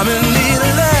 I'm in need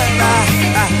of love,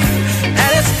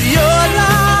 and it's your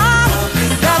love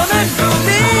that I'm in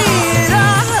need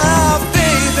of,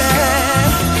 baby.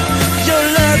 Your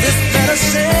love is better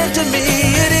sent to me.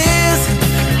 It is,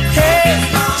 hey,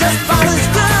 just about as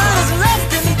good as love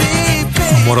can be,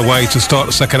 baby. What a way to start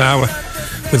the second hour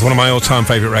with one of my all-time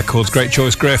favourite records. Great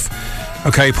choice, Griff.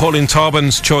 OK, Pauline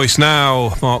Tarbon's choice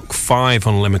now, Mark 5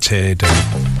 Unlimited.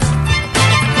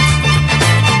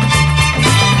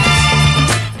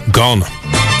 Gone.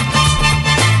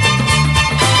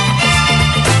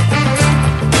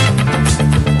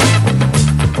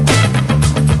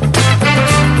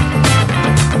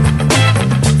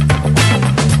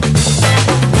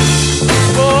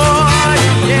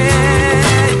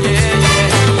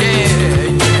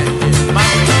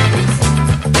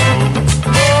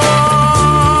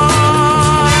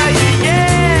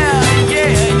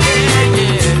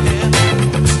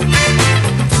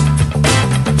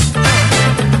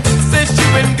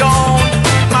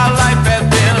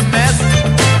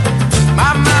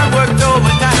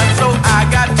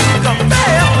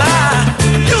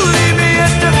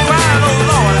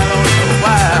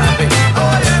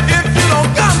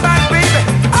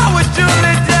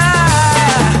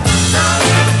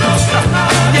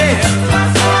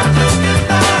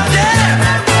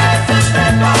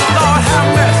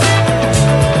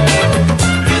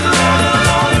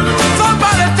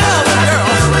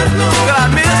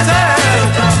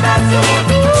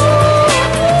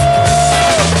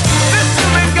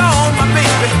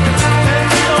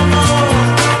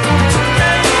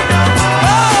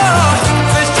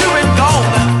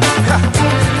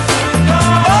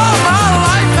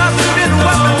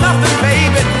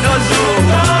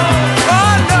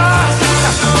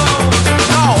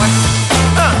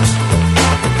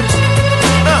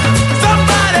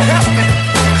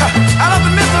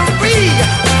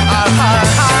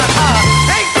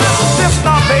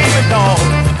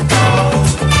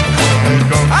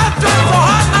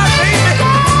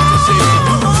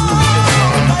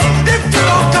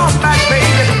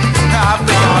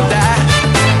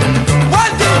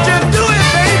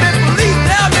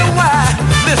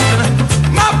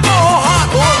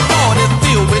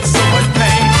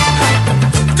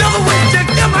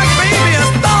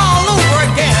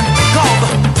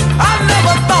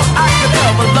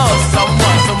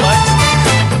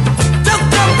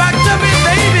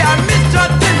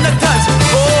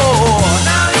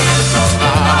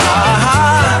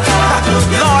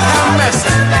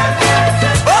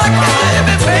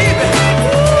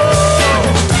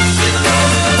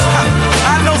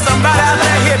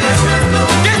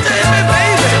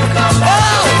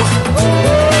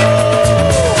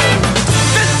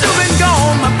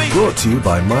 To you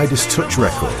by Midas Touch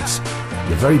Records,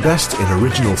 the very best in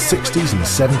original 60s and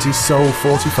 70s soul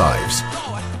 45s.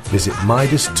 Visit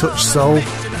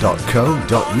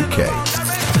MidasTouchSoul.co.uk.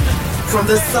 From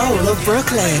the soul of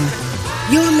Brooklyn,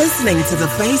 you're listening to The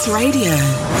Face Radio.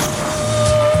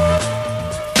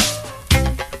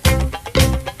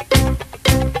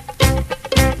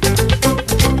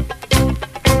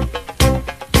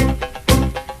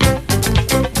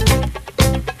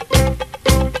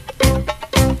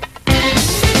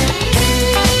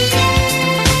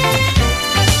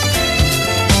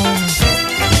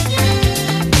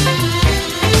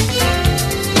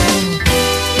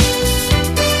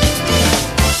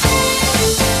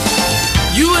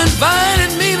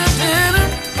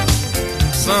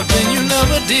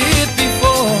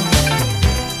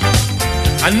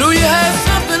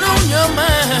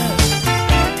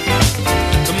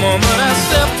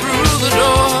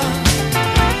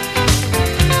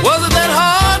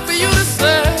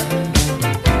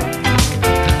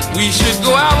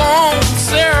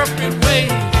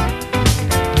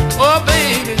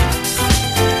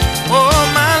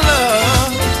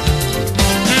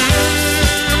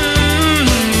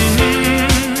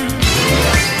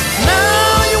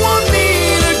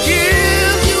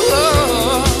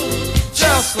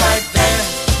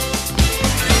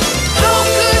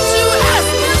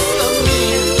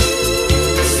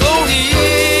 So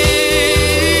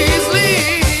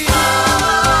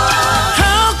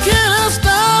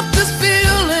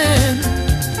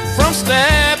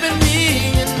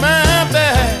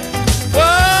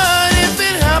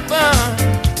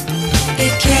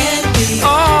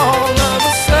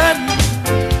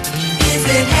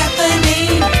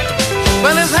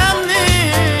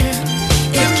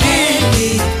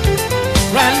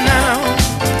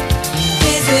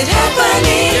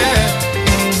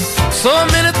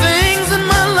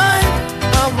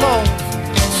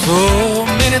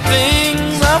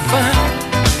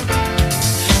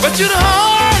you the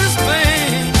hardest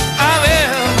thing I've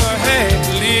ever had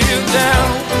to live down.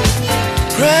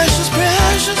 Precious,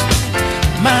 precious,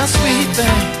 my sweet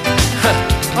thing,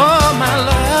 oh my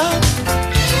love.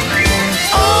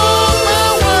 All my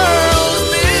world is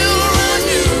built around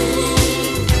you.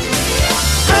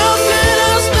 How can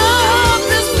I stop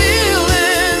this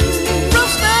feeling from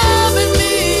stabbing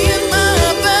me in my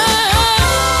back?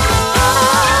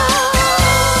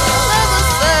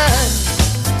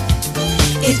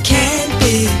 It can't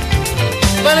be,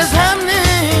 But it's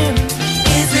happening.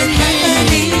 is it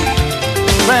happening?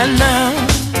 Right now,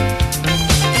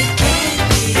 It can't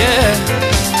be, yeah,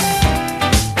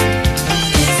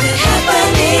 is it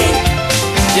happening?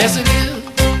 yes it is.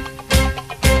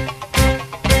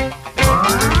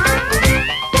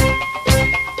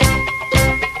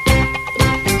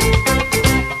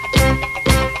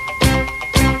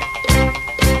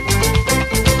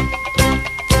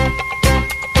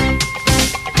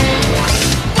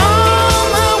 All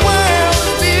my world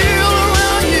is built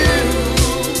around you.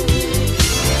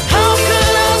 How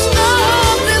could I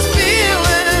stop this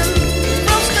feeling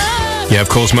from starting? Yeah, of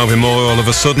course, Melvin Moore, All of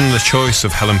a Sudden, the choice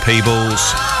of Helen Peebles.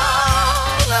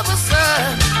 All of a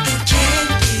sudden,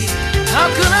 how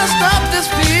could I stop this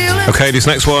feeling? Okay, this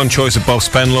next one, choice of Bob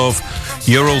Spenlove,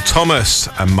 Ural Thomas,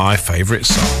 and my favourite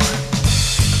song.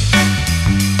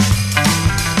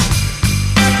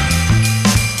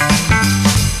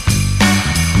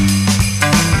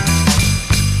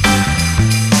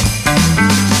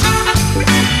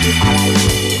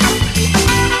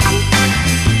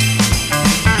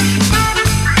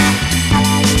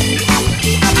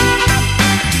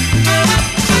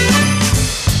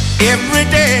 Every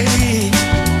day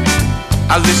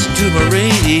I listen to my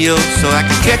radio so I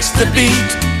can catch the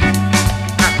beat.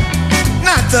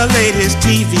 Not the latest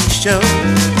TV show.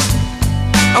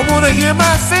 I want to hear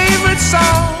my favorite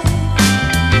song.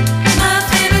 My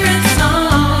favorite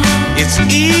song. It's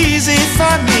easy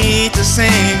for me to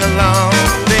sing along,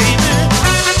 baby.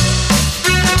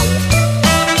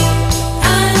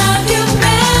 I love you,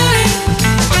 Mary.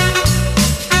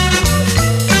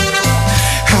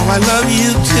 How I love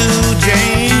you too,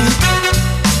 Jane.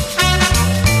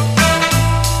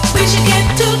 We should get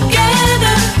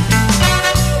together.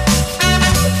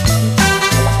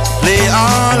 Play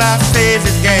all our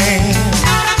favorite games.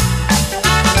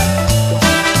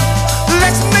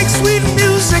 Let's make sweet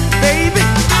music, baby.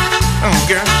 Oh,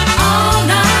 girl. All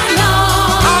night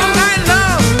long. All night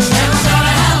long. And we're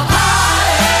gonna have a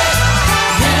party.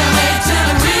 Can't wait till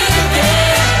the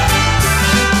weekend.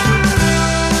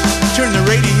 Turn the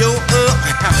radio up.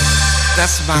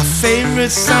 That's my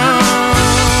favorite song.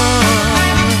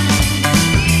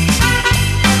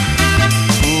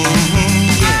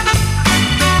 Yeah.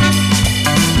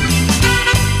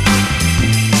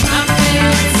 My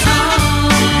favorite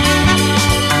song.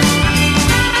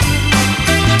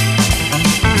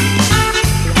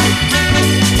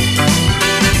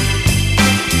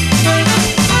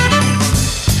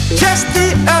 Just the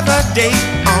other day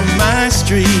on my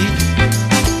street,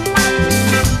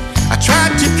 I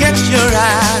tried to catch your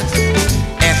eyes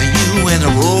as you went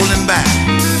rolling by.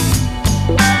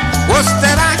 What's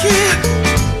that I hear?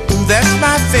 That's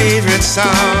my favorite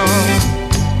song,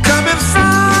 coming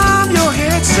from your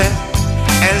headset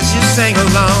as you sing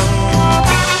along.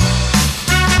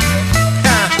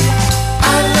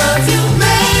 I love you,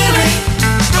 Mary.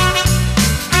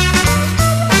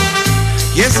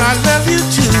 Yes, I love you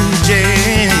too,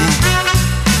 Jane.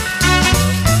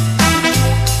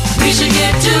 We should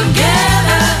get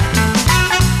together.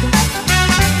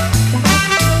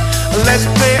 Let's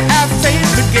play our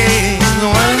favorite game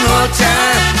one more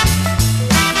time.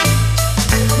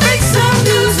 Make some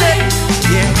music.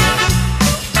 Yeah.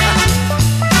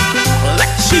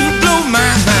 Let you blow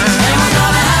my mind. And we're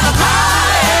gonna have a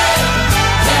party.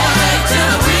 Can't wait till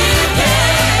the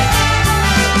weekend.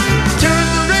 Turn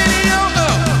the radio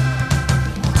up.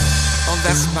 Oh,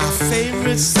 that's my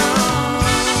favorite song.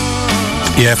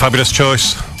 Yeah, fabulous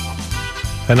choice.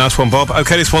 A nice one, Bob.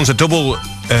 Okay, this one's a double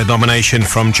nomination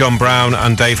from John Brown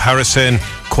and Dave Harrison,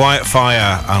 Quiet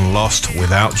Fire and Lost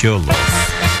Without Your Love.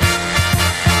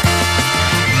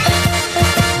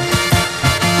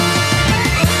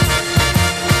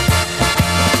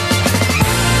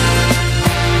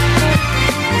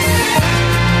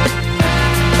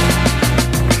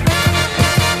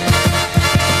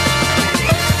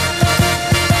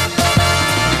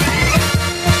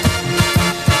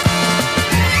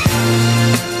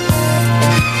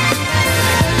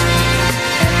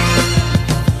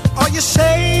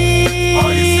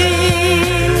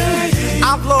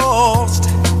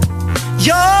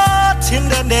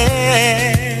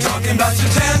 Talking about your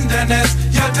tenderness,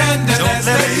 your tenderness, don't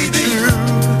let baby. it be true.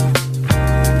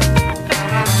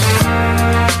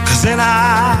 'Cause then I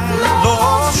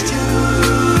lost you.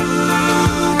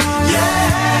 Yes.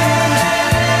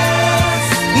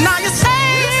 Now you say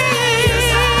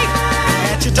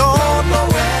that you don't know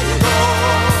where you go,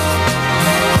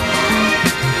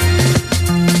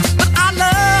 but I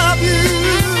love you,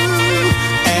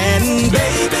 and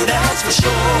baby, that's for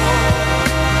sure.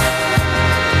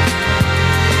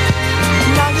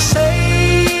 Now you say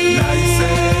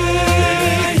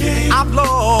I've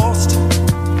lost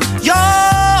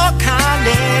your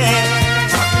kindness.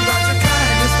 Talking about your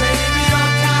kindness, baby, your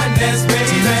kindness,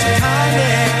 baby. Your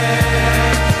kindness.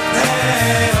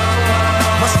 Hey,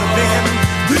 oh. Must have been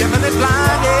heavily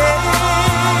blinded.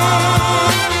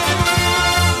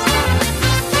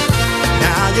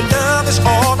 Now your love is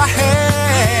all I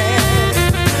had.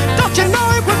 Don't you know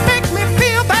it would make me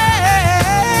feel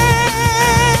bad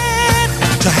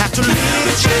to have to leave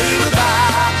each day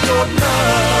without your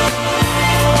love?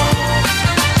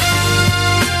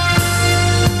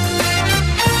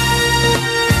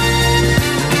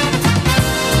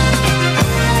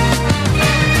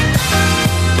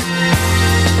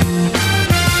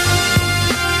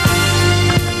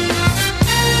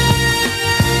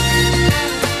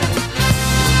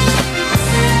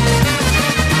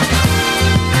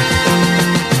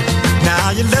 Now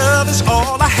your love is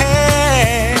all I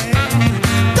had.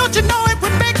 Don't you know it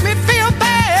would make me feel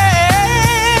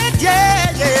bad?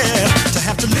 Yeah, yeah. To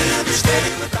have to live each day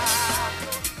without.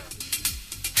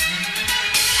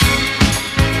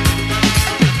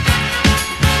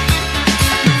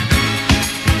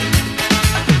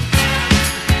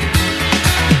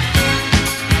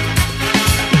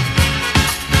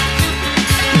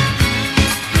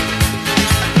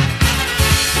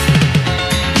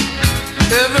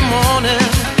 Every morning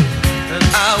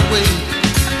I wake,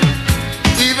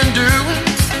 even doing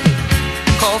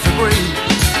coffee break.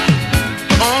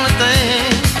 The only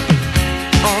thing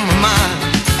on my mind,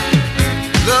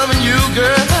 loving you,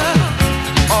 girl,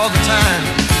 all the time.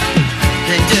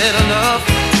 Can't get enough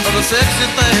of the sexy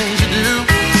things you do.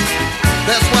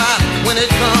 That's why when it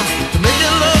comes to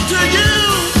making love to you,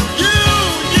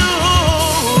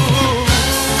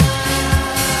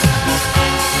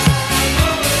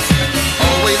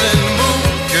 always in the mood,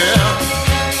 girl.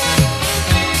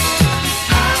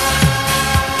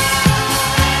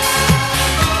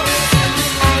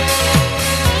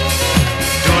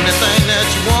 Do anything that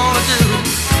you wanna do.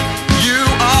 You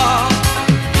are,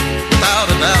 without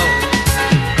a doubt,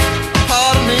 a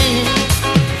part of me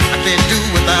I can't do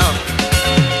without.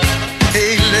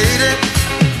 Hey lady,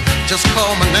 just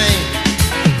call my name.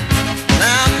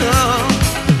 Now come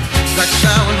like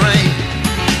showering rain.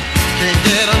 Can't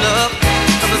get enough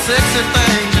of the sexy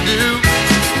things you do.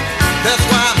 That's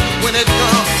why when it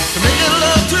comes to making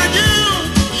love to you,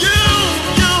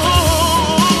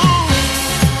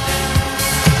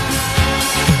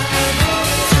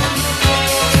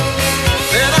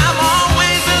 said I'm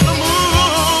always in the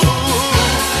mood.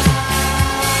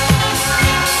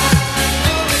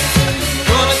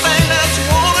 Do anything that you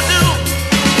wanna do.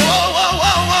 Whoa, whoa,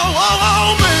 whoa, whoa, whoa,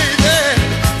 whoa, baby.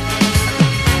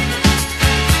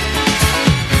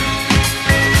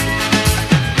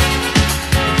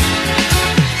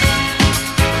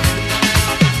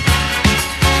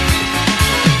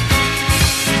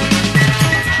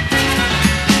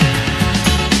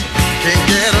 Can't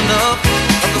get enough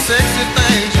of the sexy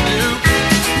things you do.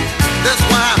 That's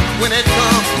why when it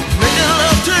comes to making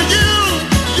love to you,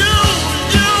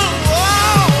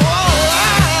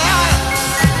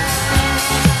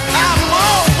 I'm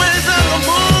always in the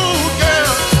mood,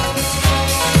 girl.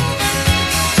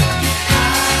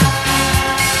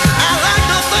 I like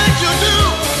the things you do.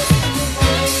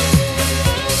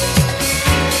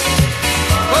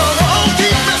 Oh,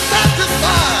 keep me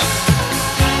satisfied.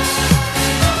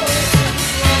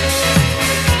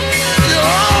 You're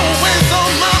always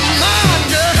on my mind,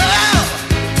 girl.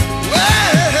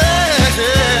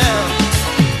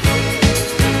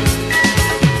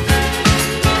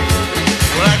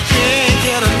 Well, I can't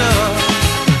get enough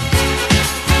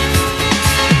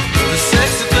of the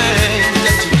sexy things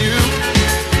that you do.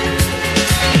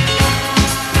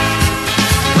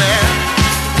 Well,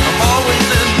 I'm always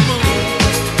in the mood.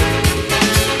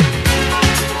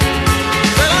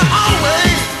 Well, I'm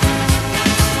always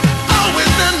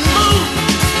in the mood.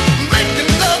 Making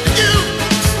love to you,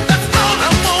 that's all I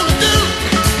wanna do.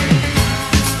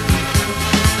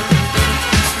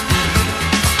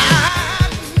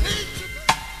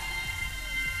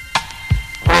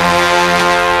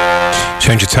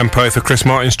 Change of tempo for Chris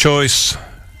Martin's choice.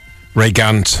 Ray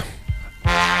Gant.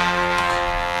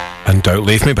 And Don't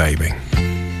Leave Me, Baby.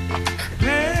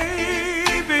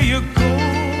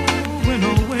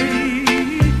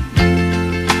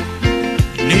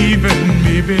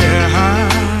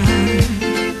 behind,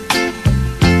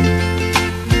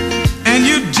 and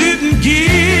you didn't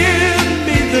give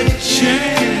me the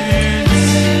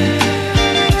chance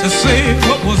to say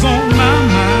what was on my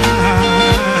mind.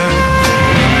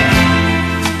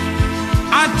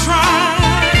 I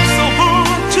tried so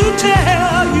hard to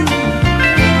tell you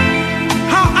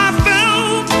how I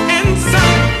felt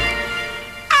inside.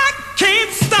 I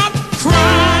can't stop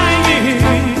crying.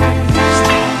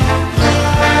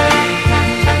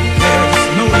 There's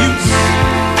no use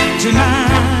denying.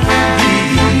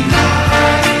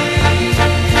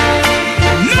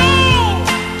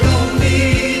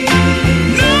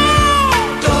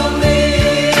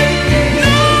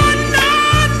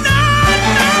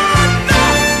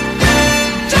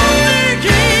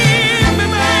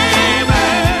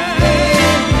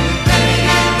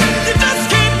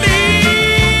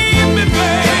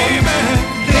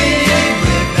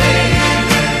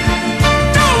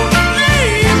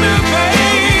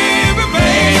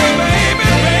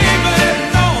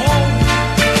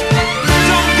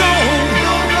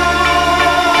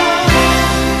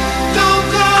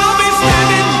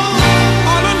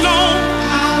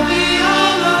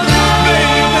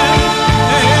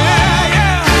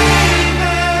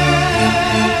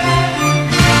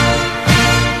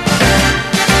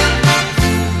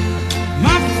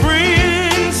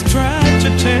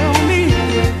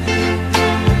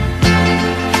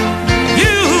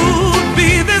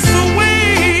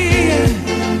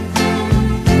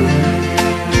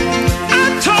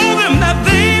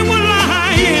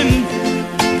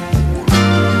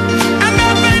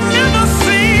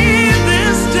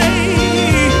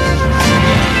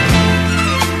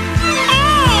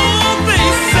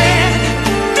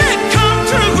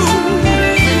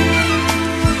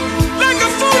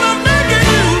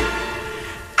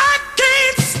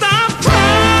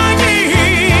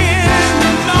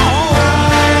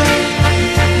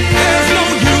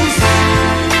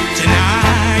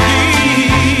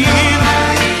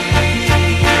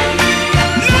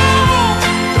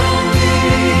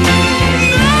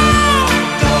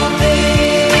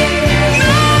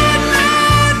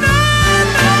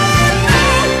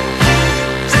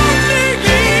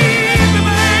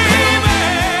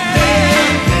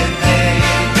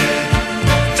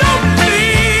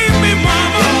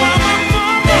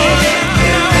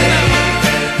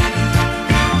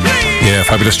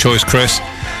 Fabulous choice, Chris.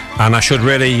 And I should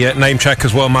really name check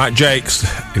as well Mike Jakes,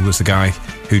 who was the guy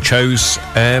who chose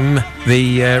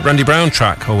the Randy Brown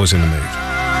track, Always in the Mood.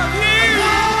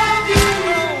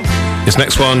 This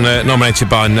next one, nominated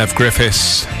by Nev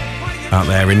Griffiths, out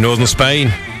there in northern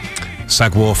Spain,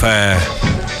 Sag Warfare.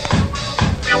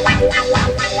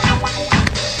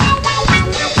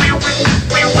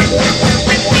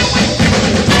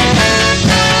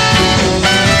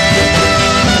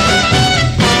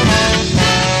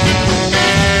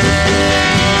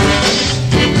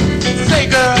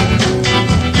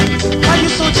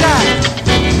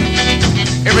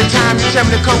 Every time you tell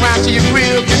me to come round to your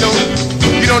crib,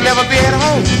 you don't never be at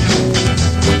home.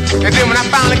 And then when I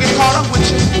finally get caught up with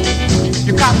you,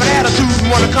 you cop an attitude and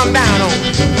wanna come down on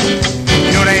me.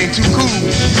 You know that ain't too cool.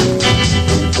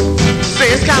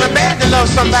 Say it's kinda bad to love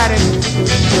somebody,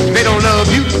 they don't love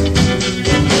you.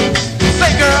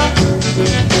 Say girl,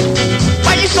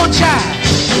 why you so tired?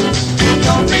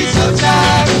 Don't be so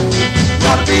tired,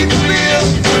 gotta be the real,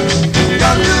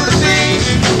 gotta do the things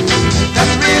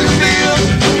that's really real.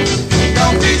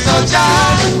 Don't be so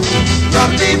tired,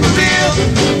 gotta be for real,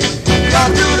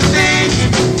 gotta do the things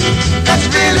that's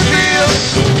really real.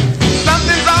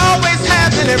 Something's always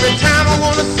happening every time I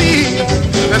wanna see you.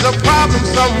 There's a problem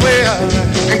somewhere,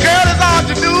 and girl, it's hard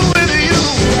to do with you.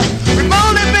 We've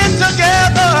only been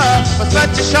together for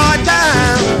such a short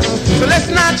time, so let's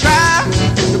not try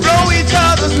to blow each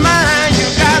other's mind. You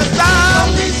gotta stop.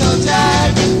 Don't be so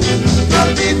tired.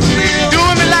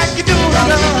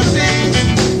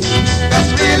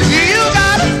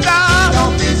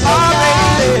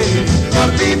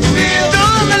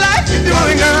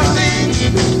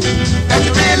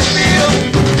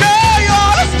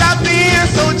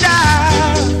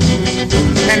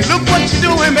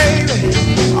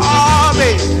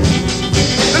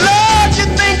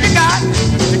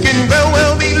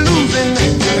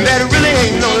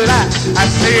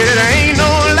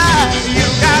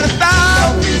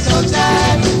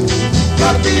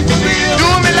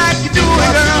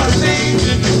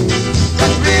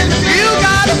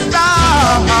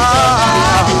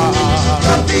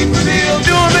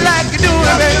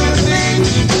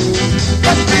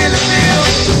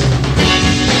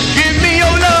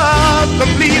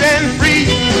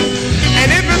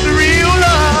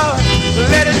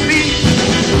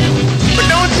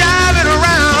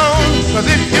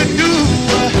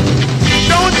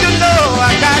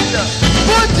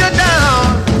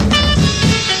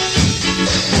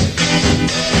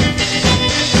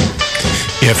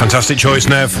 Yeah, fantastic choice,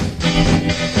 Nev.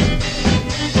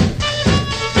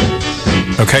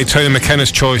 Okay, Tony McKenna's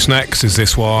choice next is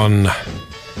this one,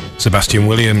 Sebastian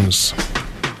Williams.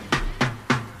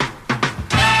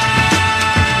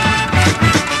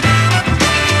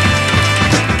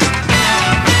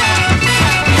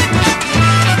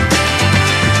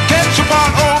 Get your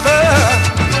ball over,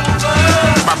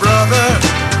 my brother.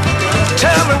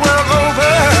 Tell the world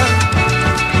over,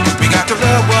 we got to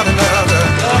love one another.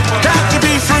 Got to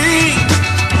be free,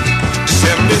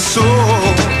 set this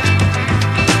soul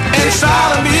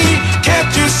inside of me.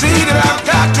 Can't you see that I've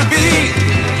got to be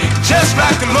just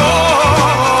like the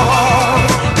Lord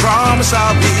promise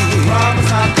I'll be.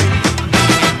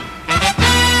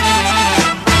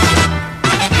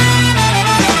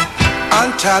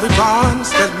 Untie the bonds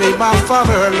that made my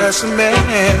father a lesser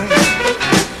man.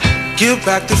 Give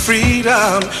back the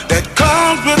freedom that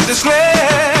comes with this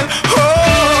land.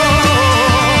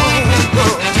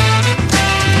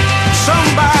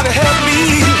 Somebody help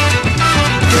me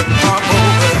get on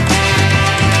over.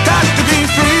 Got to be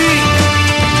free.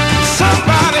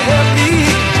 Somebody help me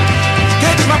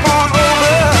get my on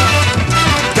over.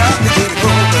 Got to get it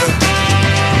over.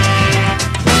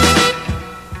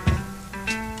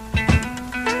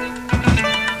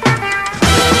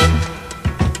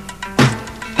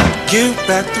 Give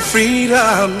back the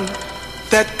freedom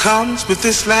that comes with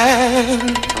this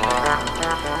land.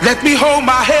 Let me hold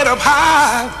my head up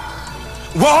high,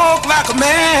 walk like a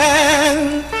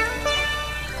man.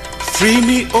 Free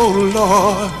me, oh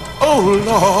Lord, oh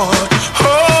Lord.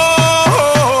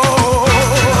 Oh,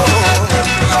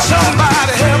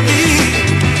 somebody help me,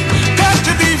 got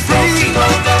to be free.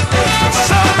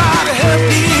 Somebody help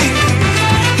me,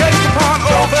 get the part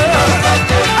over.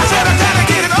 I said I gotta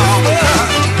get it over.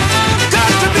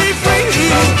 Got to be free.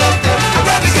 I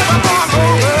got to get my part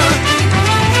over.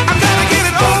 I gotta get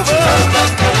it over.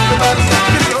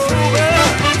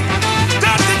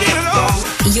 Got to get it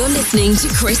over. You're listening to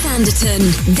Chris Anderton.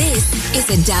 This is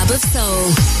A Dab of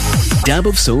Soul. Dab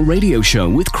of Soul radio show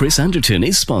with Chris Anderton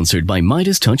is sponsored by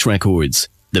Midas Touch Records.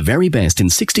 The very best in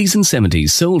 60s and 70s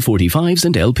soul 45s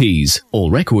and LPs.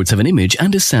 All records have an image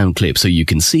and a sound clip so you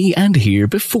can see and hear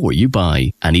before you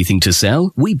buy. Anything to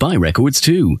sell? We buy records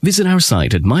too. Visit our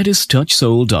site at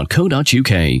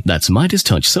midastouchsoul.co.uk. That's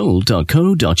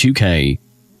midastouchsoul.co.uk.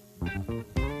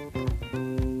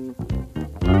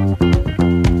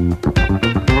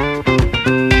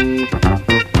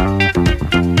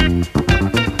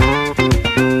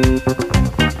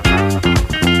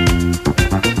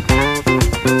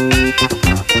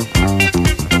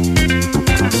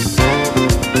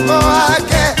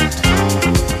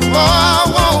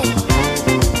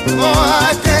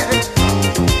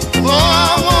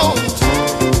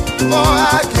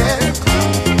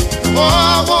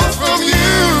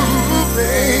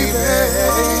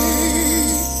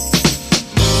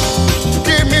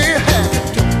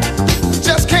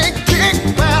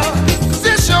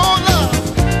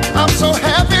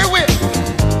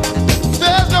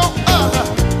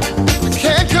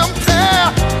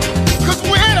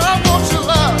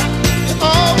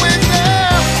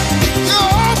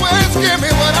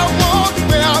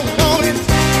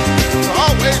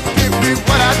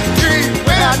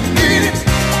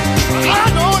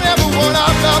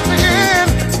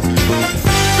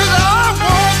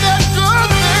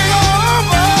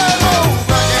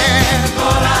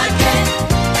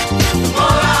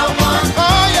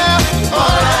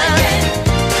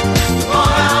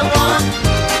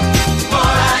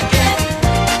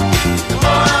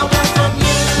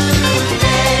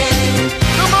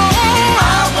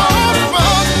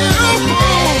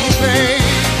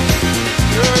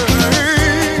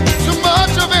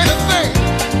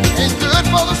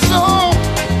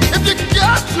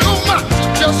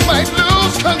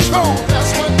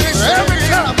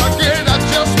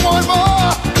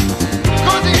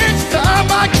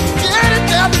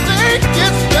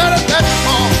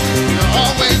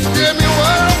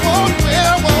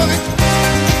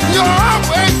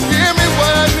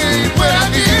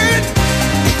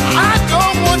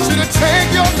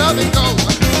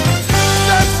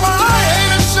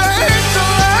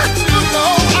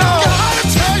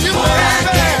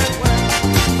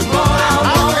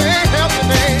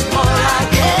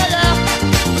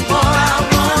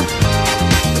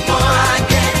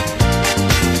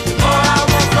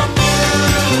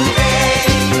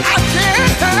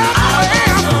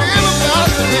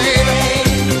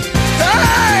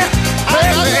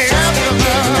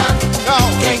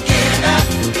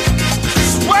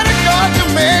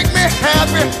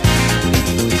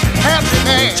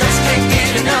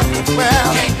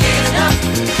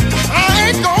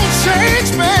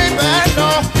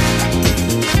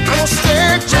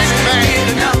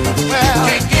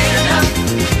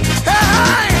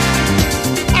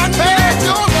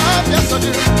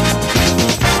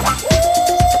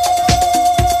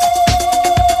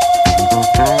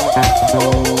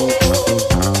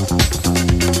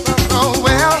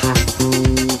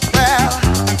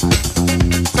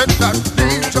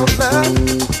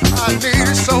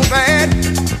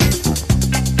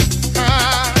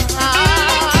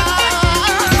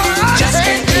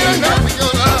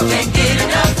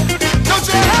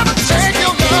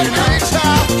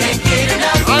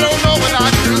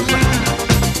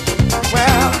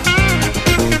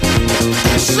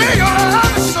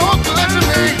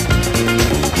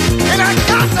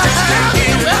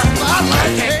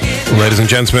 Ladies and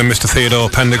gentlemen, Mr. Theodore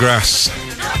Pendergrass.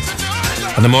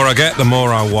 And the more I get, the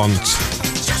more I want.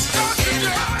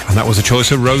 And that was a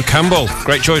choice of Ro Campbell.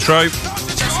 Great choice, Ro.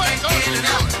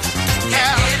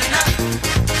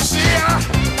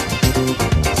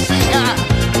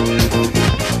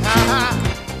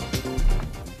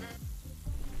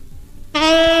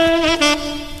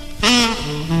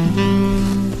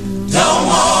 Don't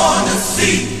wanna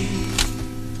see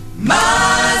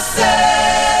myself.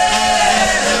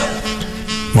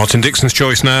 Martin Dixon's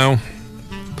choice now.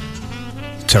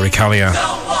 Terry Callier.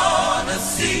 Don't wanna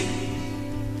see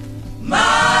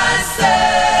myself.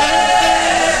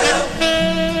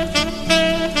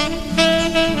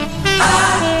 I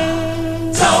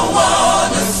don't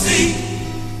wanna see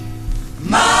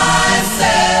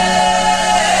myself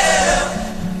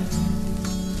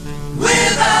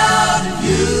without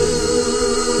you.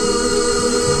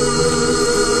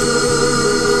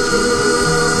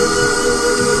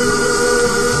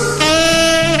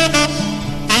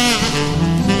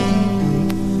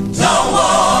 Don't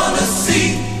wanna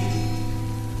see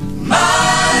myself.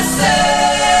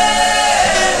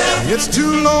 It's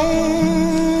too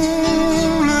lonely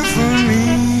for me.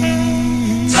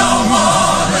 Don't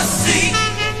wanna see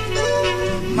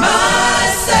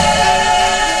myself.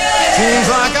 Seems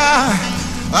like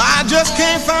I just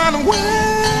can't find a way.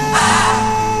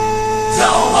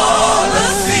 Don't wanna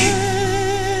see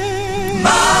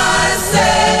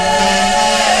myself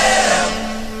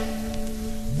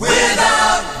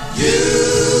without you.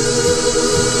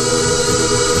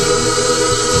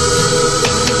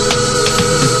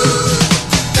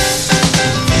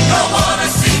 Don't wanna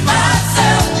see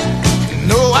myself.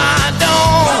 No, I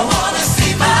don't. Don't wanna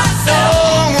see myself.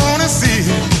 Don't wanna see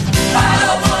it. I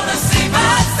don't wanna see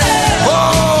myself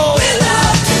Oh,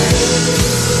 without you.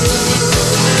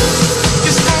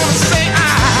 just wanna say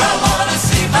I Don't wanna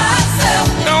see myself.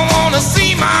 don't wanna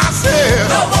see myself.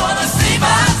 Don't wanna see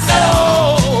myself.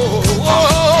 Oh,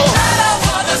 oh, I don't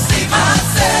wanna see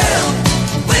myself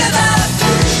without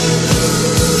you.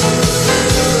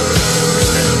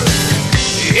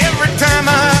 every time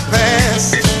I pass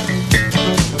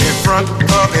in front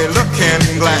of a looking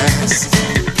glass,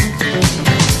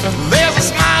 there's a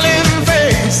smiling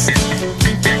face.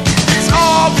 It's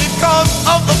all because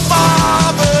of the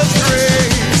Father's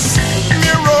grace.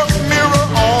 Mirror, mirror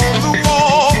on the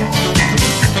wall,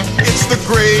 it's the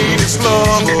greatest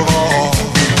love of all.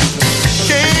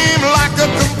 Came like a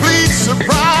complete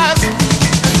surprise,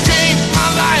 changed my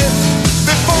life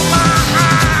before my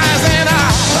eyes, and I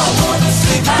Don't wanna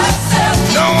see myself.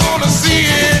 don't wanna see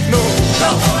it, no.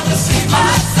 Don't wanna see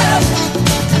myself.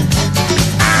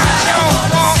 I don't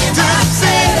want to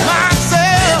see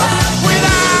myself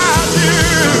without you.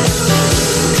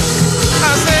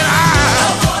 I said I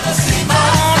Don't wanna see don't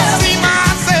wanna myself. see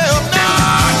myself, no,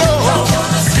 no. Don't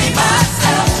wanna see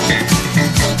myself.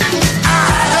 I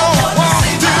don't want to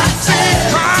see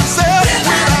myself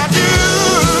without you.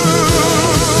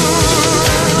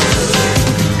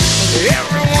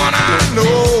 Everyone I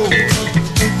know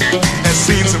has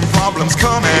seen some problems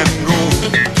come and go.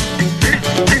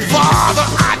 Father,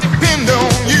 I depend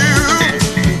on you.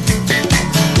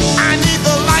 I need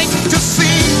the light to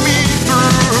see me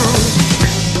through.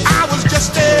 I was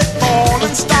just a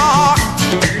falling star,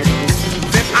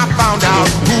 then I found out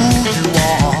who you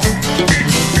are.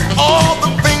 All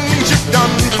the things you've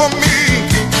done for me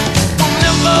will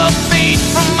never fade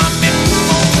from my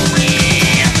memory.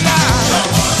 And I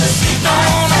don't wanna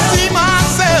see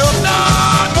myself, no,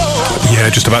 no. Yeah,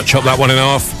 just about chop that one in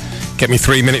half. Get me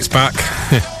 3 minutes back.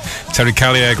 Terry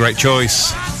Callier, great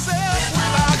choice.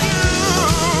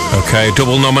 Okay,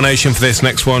 double nomination for this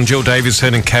next one. Jill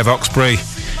Davison and Kev Oxbury.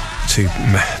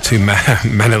 Two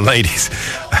men and ladies.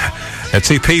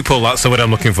 Two people, that's the word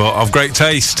I'm looking for. Of great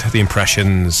taste, The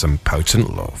Impressions and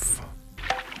Potent Love.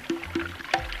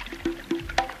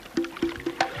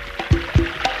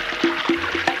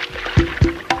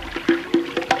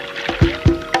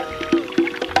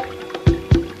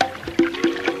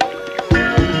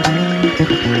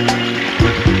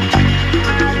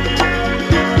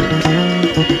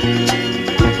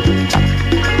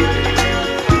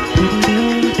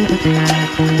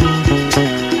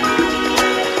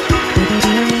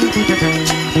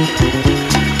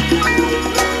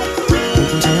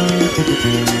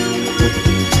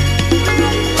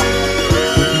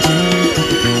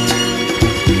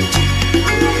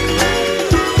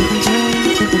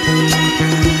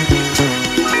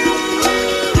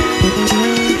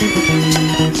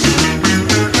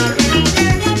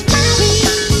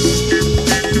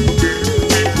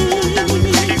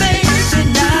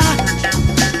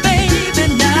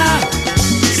 Baby, now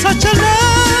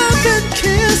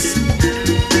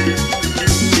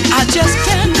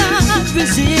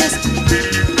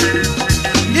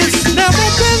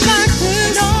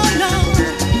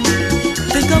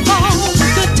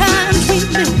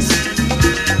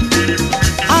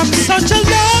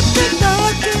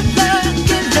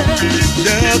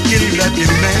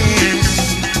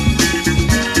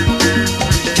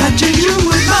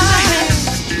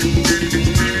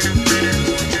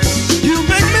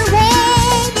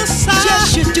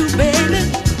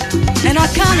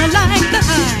kinda like the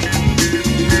high.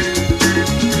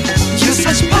 You're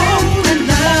such potent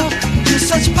love. You're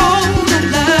such potent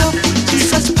love. You're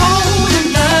such potent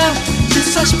love. You're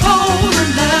such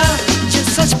potent love. You're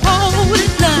such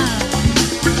potent love.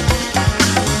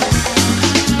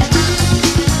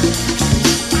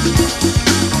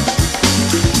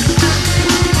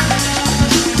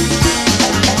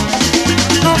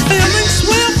 I'm feeling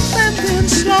swift and then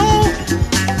slow.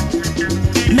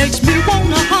 Makes me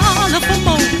wanna holler for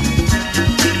more.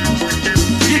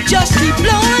 You just keep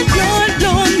blowing, blowing,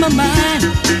 blowing my mind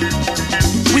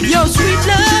with your sweet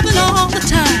loving all the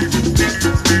time.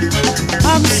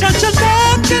 I'm such a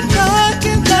lucky,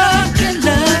 lucky, lucky,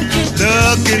 lucky,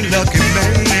 lucky, lucky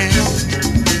man.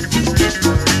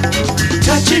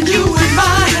 Touching you with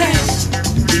my hand.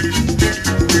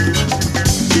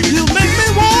 You make me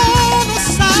wanna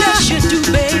sigh. Yes, you do,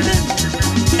 baby.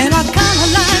 And I kinda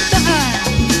like the high.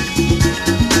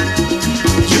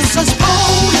 You're such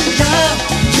potent love.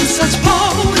 You're such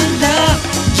potent love.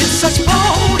 You're such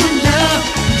potent love.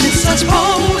 You're such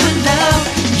potent love.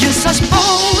 You're such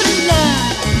potent love.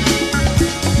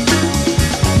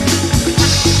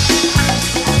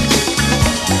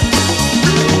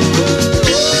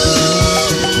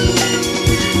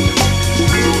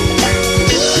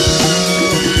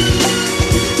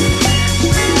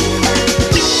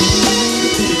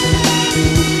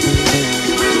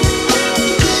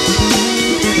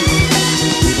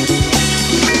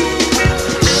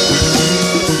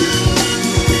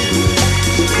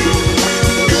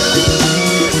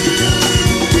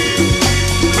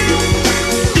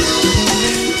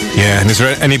 Yeah, and is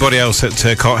there anybody else that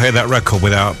can't hear that record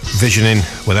without visioning,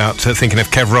 without thinking of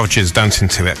Kev Rogers dancing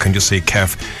to it? I can just see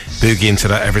Kev boogie into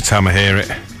that every time I hear it.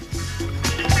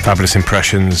 Fabulous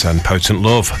impressions and potent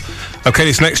love. Okay,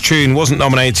 this next tune wasn't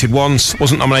nominated once,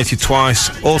 wasn't nominated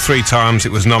twice, or 3 times.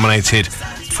 It was nominated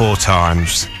 4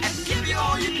 times.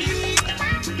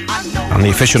 And the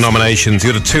official nominations, the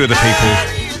other 2 of the people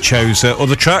chose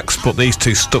other tracks, but these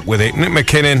 2 stuck with it. Nick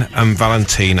McKinnon and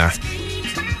Valentina.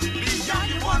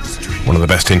 One of the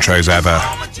best intros ever.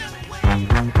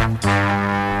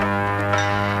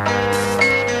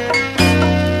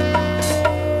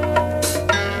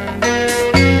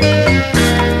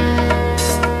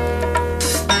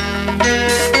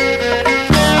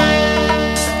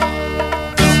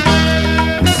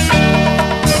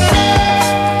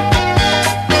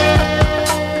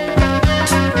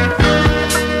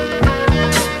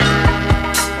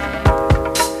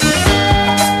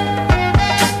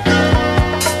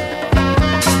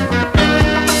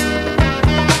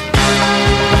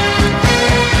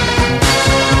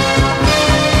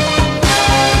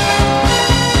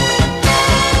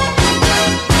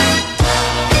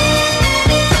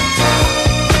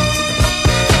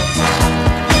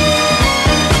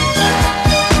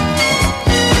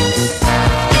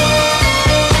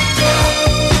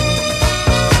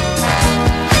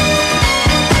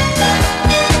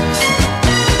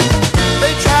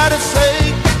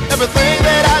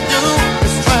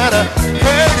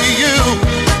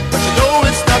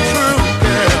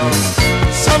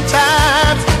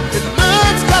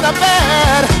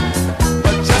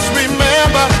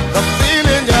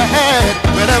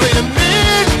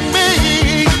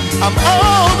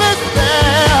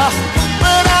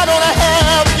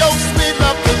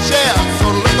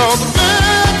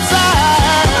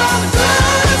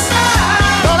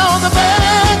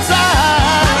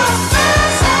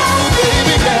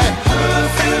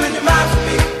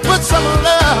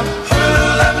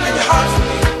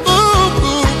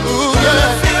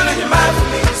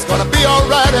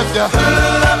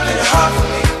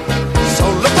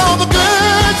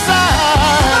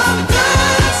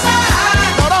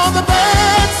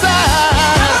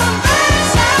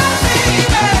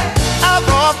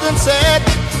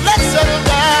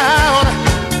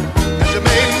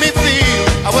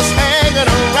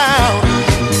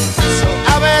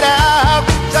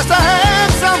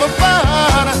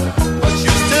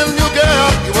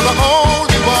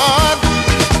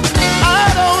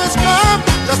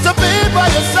 By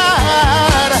your side.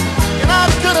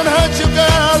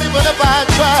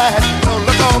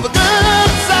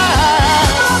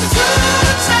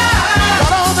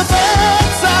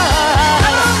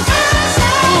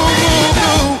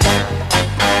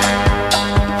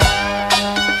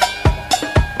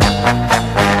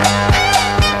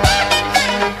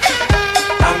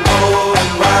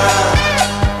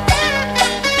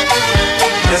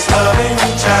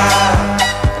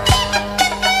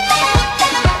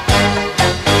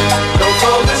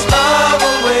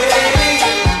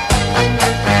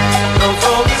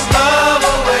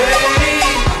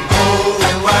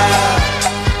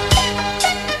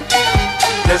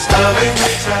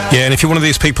 Yeah, and if you're one of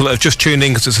these people that have just tuned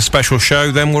in because it's a special show,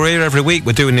 then we're here every week.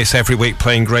 We're doing this every week,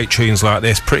 playing great tunes like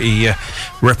this, pretty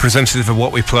representative of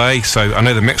what we play. So I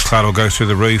know the Mixcloud will go through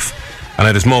the roof. I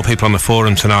know there's more people on the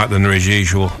forum tonight than there is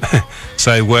usual.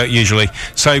 Usually.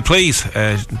 So please,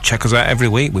 check us out every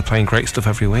week. We're playing great stuff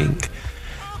every week.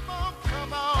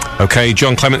 Okay,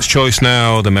 John Clement's choice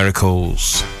now, The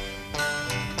Miracles.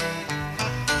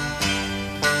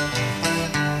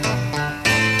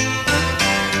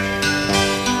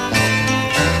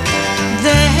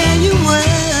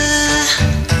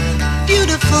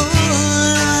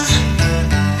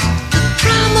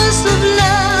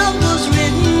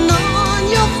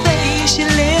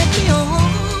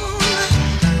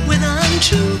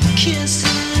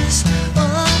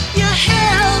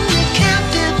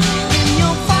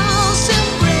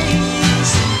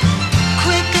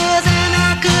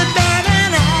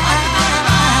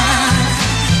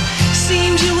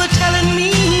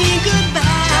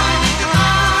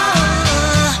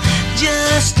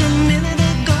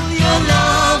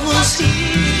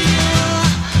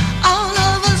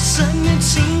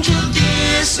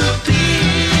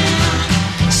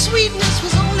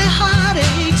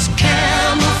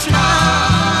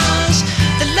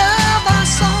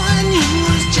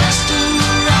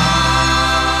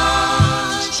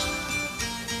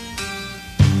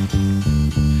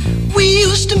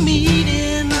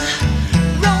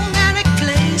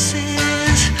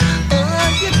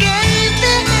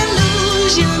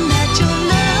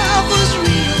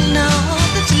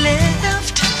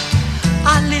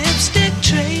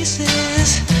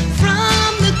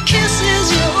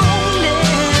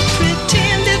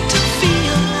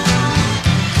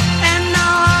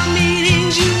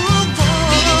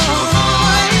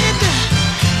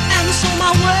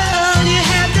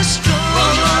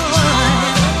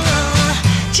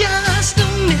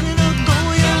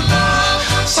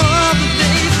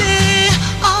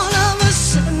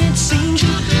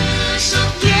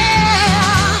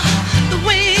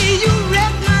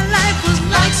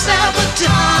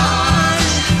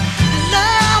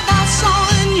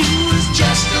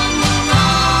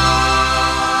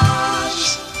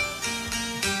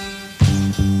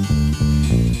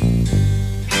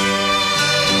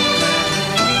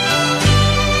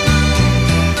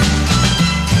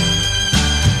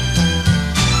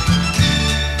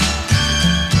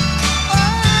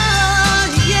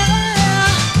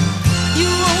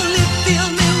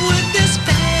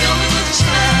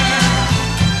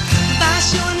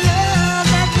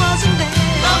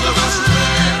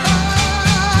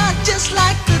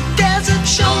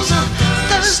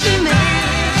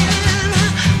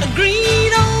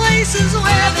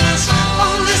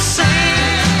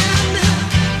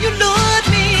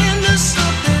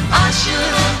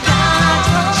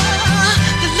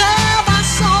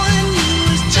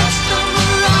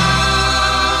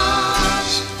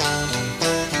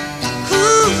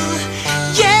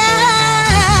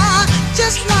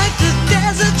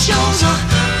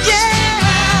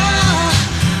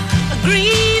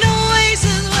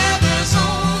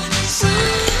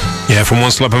 From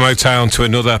one slab of Motown to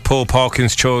another, Paul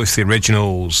Parkin's choice, The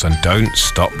Originals, and Don't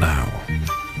Stop Now.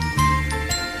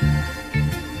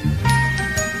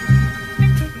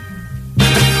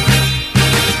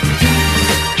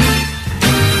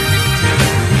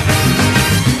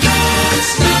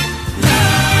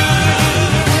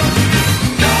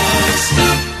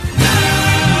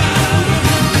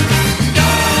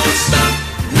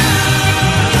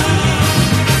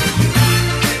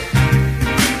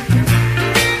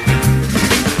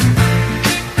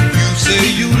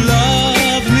 Say you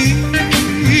love me.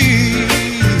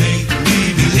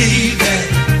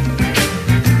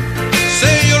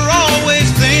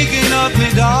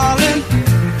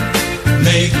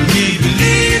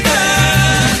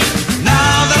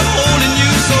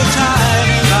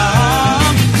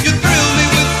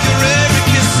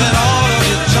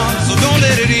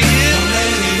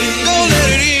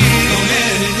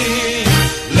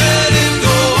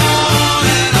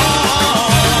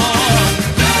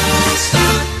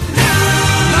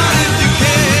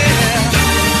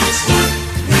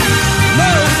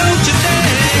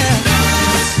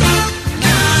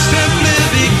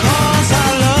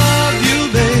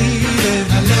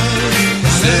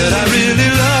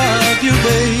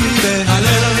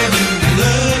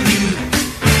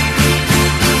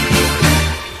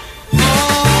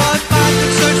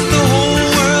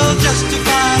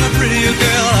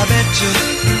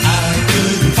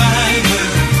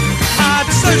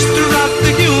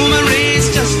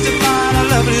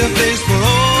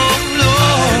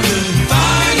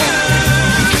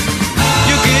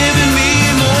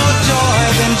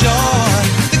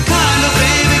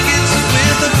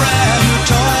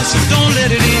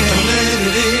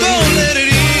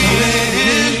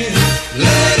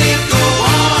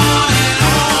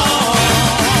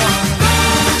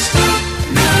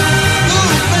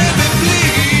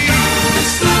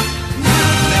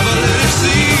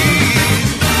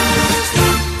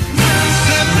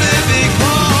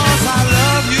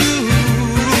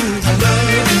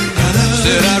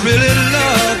 Said I really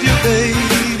love you, baby.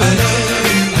 I love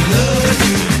you, I love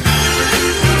you.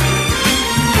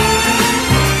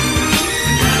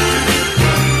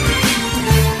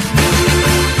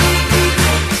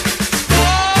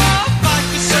 Oh, if I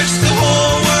could search the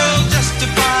whole world just to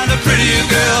find a prettier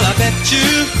girl, I bet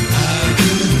you I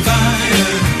could find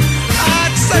her.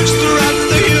 I'd search throughout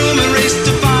the human race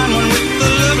to find one with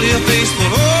a lovelier face, but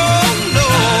oh no,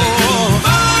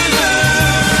 find her.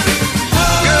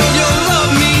 Girl, your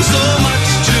love means so much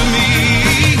to me.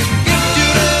 If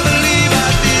you'd ever leave,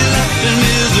 I'd be left in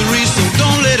misery. So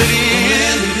don't let it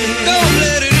in, don't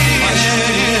let it in.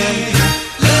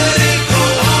 Let it go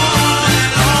on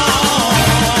and on.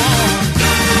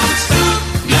 Don't stop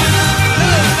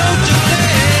now, don't you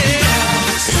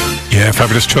play. Yeah,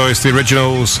 fabulous choice, the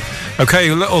originals. Okay,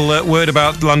 a little word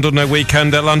about Llandudno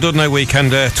Weekend. Llandudno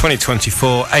Weekend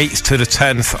 2024, 8th to the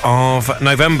 10th of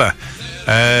November.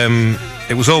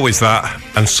 It was always that,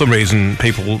 and for some reason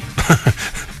people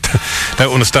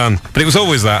don't understand, but it was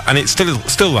always that, and it's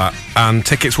still that. And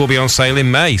tickets will be on sale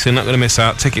in May, so you're not going to miss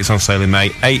out. Tickets on sale in May,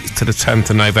 8th to the 10th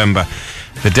of November.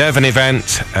 The Devon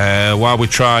event, while we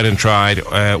tried,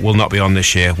 will not be on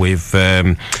this year.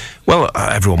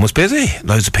 Everyone was busy.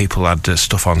 Loads of people had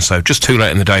stuff on, so just too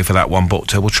late in the day for that one,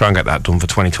 but we'll try and get that done for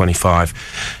 2025.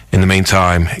 In the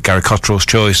meantime, Gary Cottrell's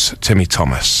choice, Timmy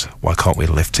Thomas, Why Can't We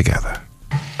Live Together?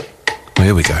 Well,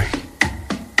 here we go.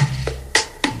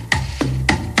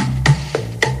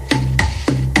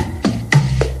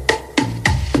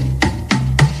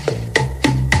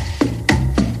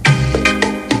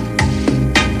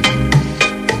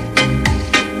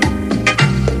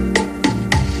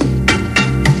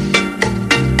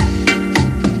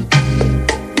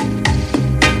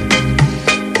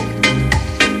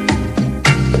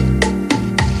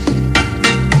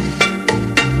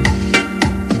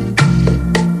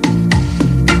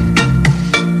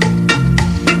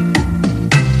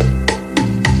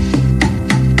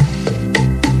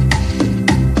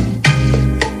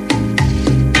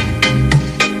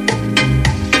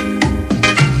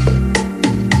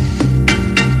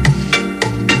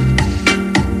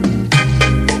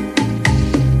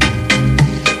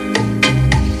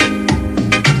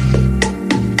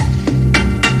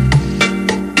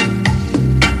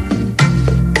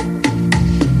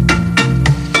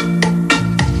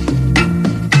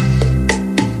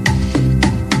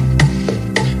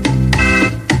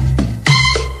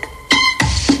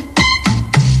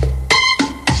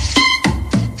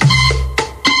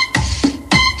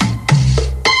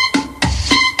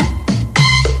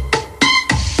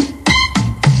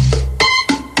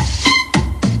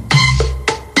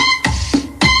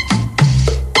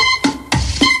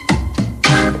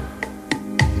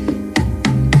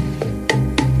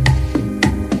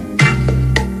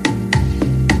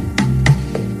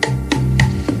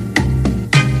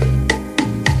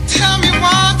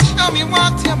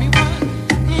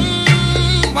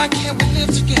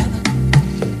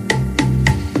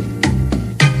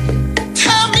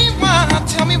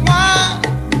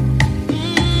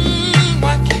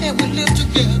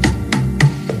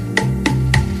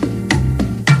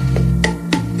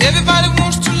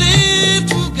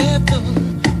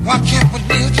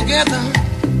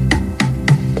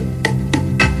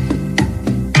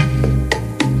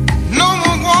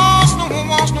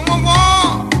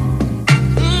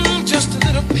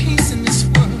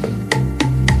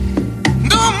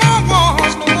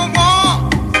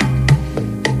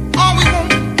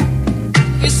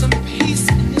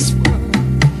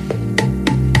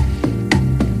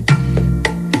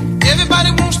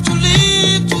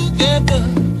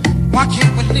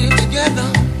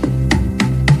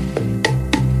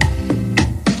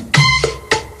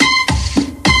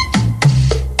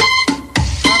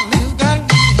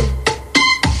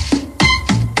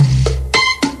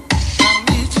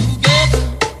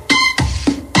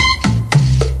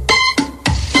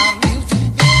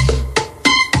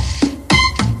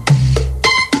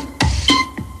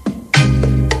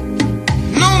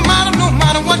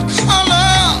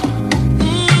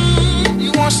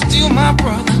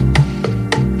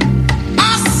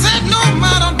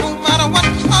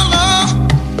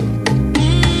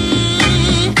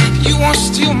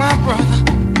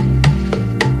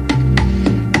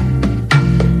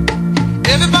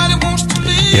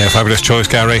 Fabulous choice,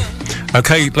 Gary.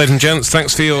 Okay, ladies and gents,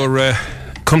 thanks for your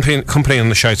company on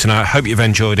the show tonight. Hope you've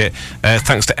enjoyed it.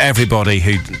 Thanks to everybody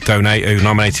who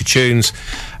nominated tunes,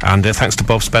 and thanks to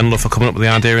Bob Spendler for coming up with the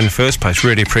idea in the first place.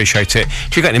 Really appreciate it.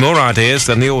 If you get any more ideas,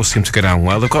 then they all seem to go down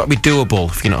well. They've got to be doable,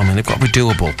 if you know what I mean. They've got to be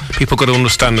doable. People got to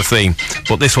understand the theme.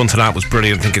 But this one tonight was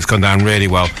brilliant. I think it's gone down really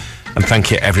well. And thank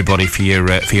you everybody for your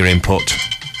input.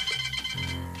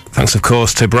 Thanks, of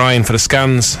course, to Brian for the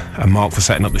scans and Mark for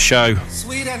setting up the show.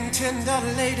 Sweet and tender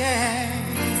lady,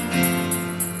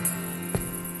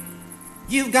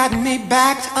 you've got me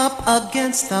backed up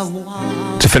against the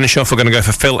wall. To finish off, we're going to go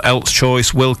for Phil Elt's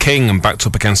choice, Will King, and Backed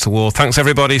Up Against the Wall. Thanks,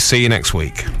 everybody. See you next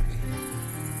week.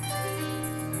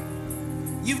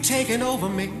 You've taken over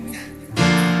me,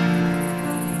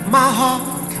 my heart,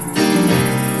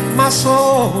 my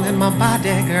soul, and my body,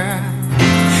 girl.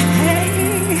 Hey,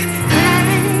 hey,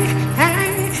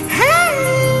 hey, hey.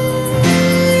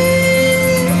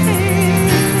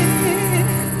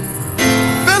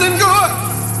 Feeling good,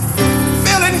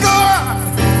 feeling good,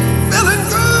 feeling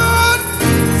good,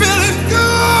 feeling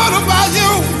good about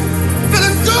you,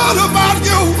 feeling good about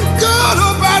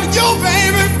you,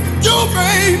 baby, you,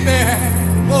 baby.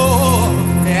 Oh,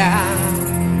 yeah.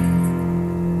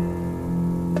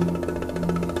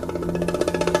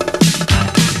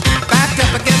 Backed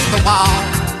up against the wall,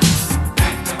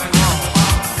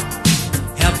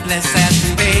 helpless as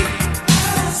can be.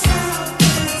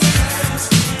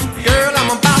 Girl, I'm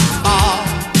about to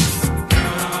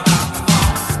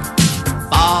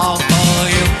fall for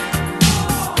you.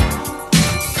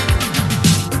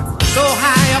 So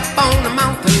high up on the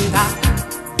mountain top,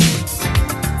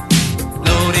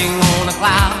 floating on a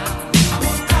cloud.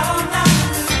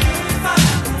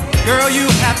 Girl, you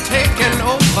have taken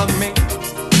over me.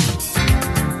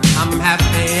 I'm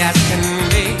happy as can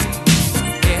be.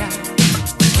 Yeah.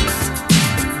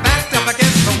 Backed up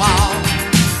against the wall.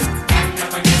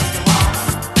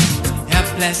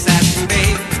 Helpless as can be.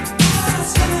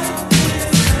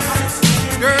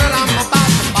 Girl, I'm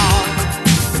about to fall.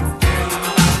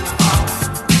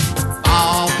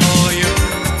 All for you.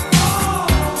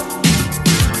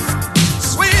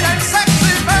 Sweet and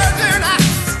sexy virgin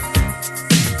eyes,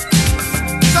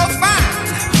 so fine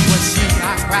was she, I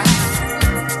cried.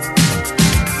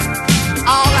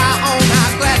 All I own, I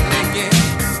gladly give.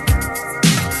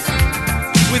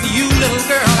 With you, little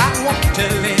girl, I want to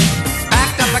live.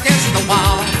 Backed up against the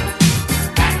wall.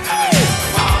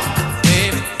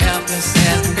 Baby, helpless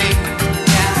as can be.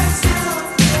 Yeah.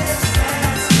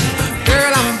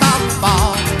 Girl, I'm about to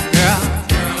fall, girl.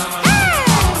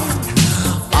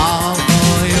 All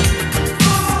for you.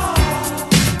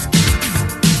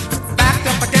 Backed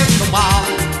up against the wall.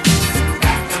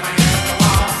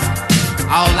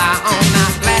 All I own, I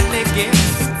gladly give.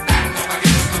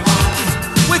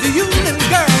 With you, little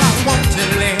girl, I want to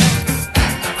live.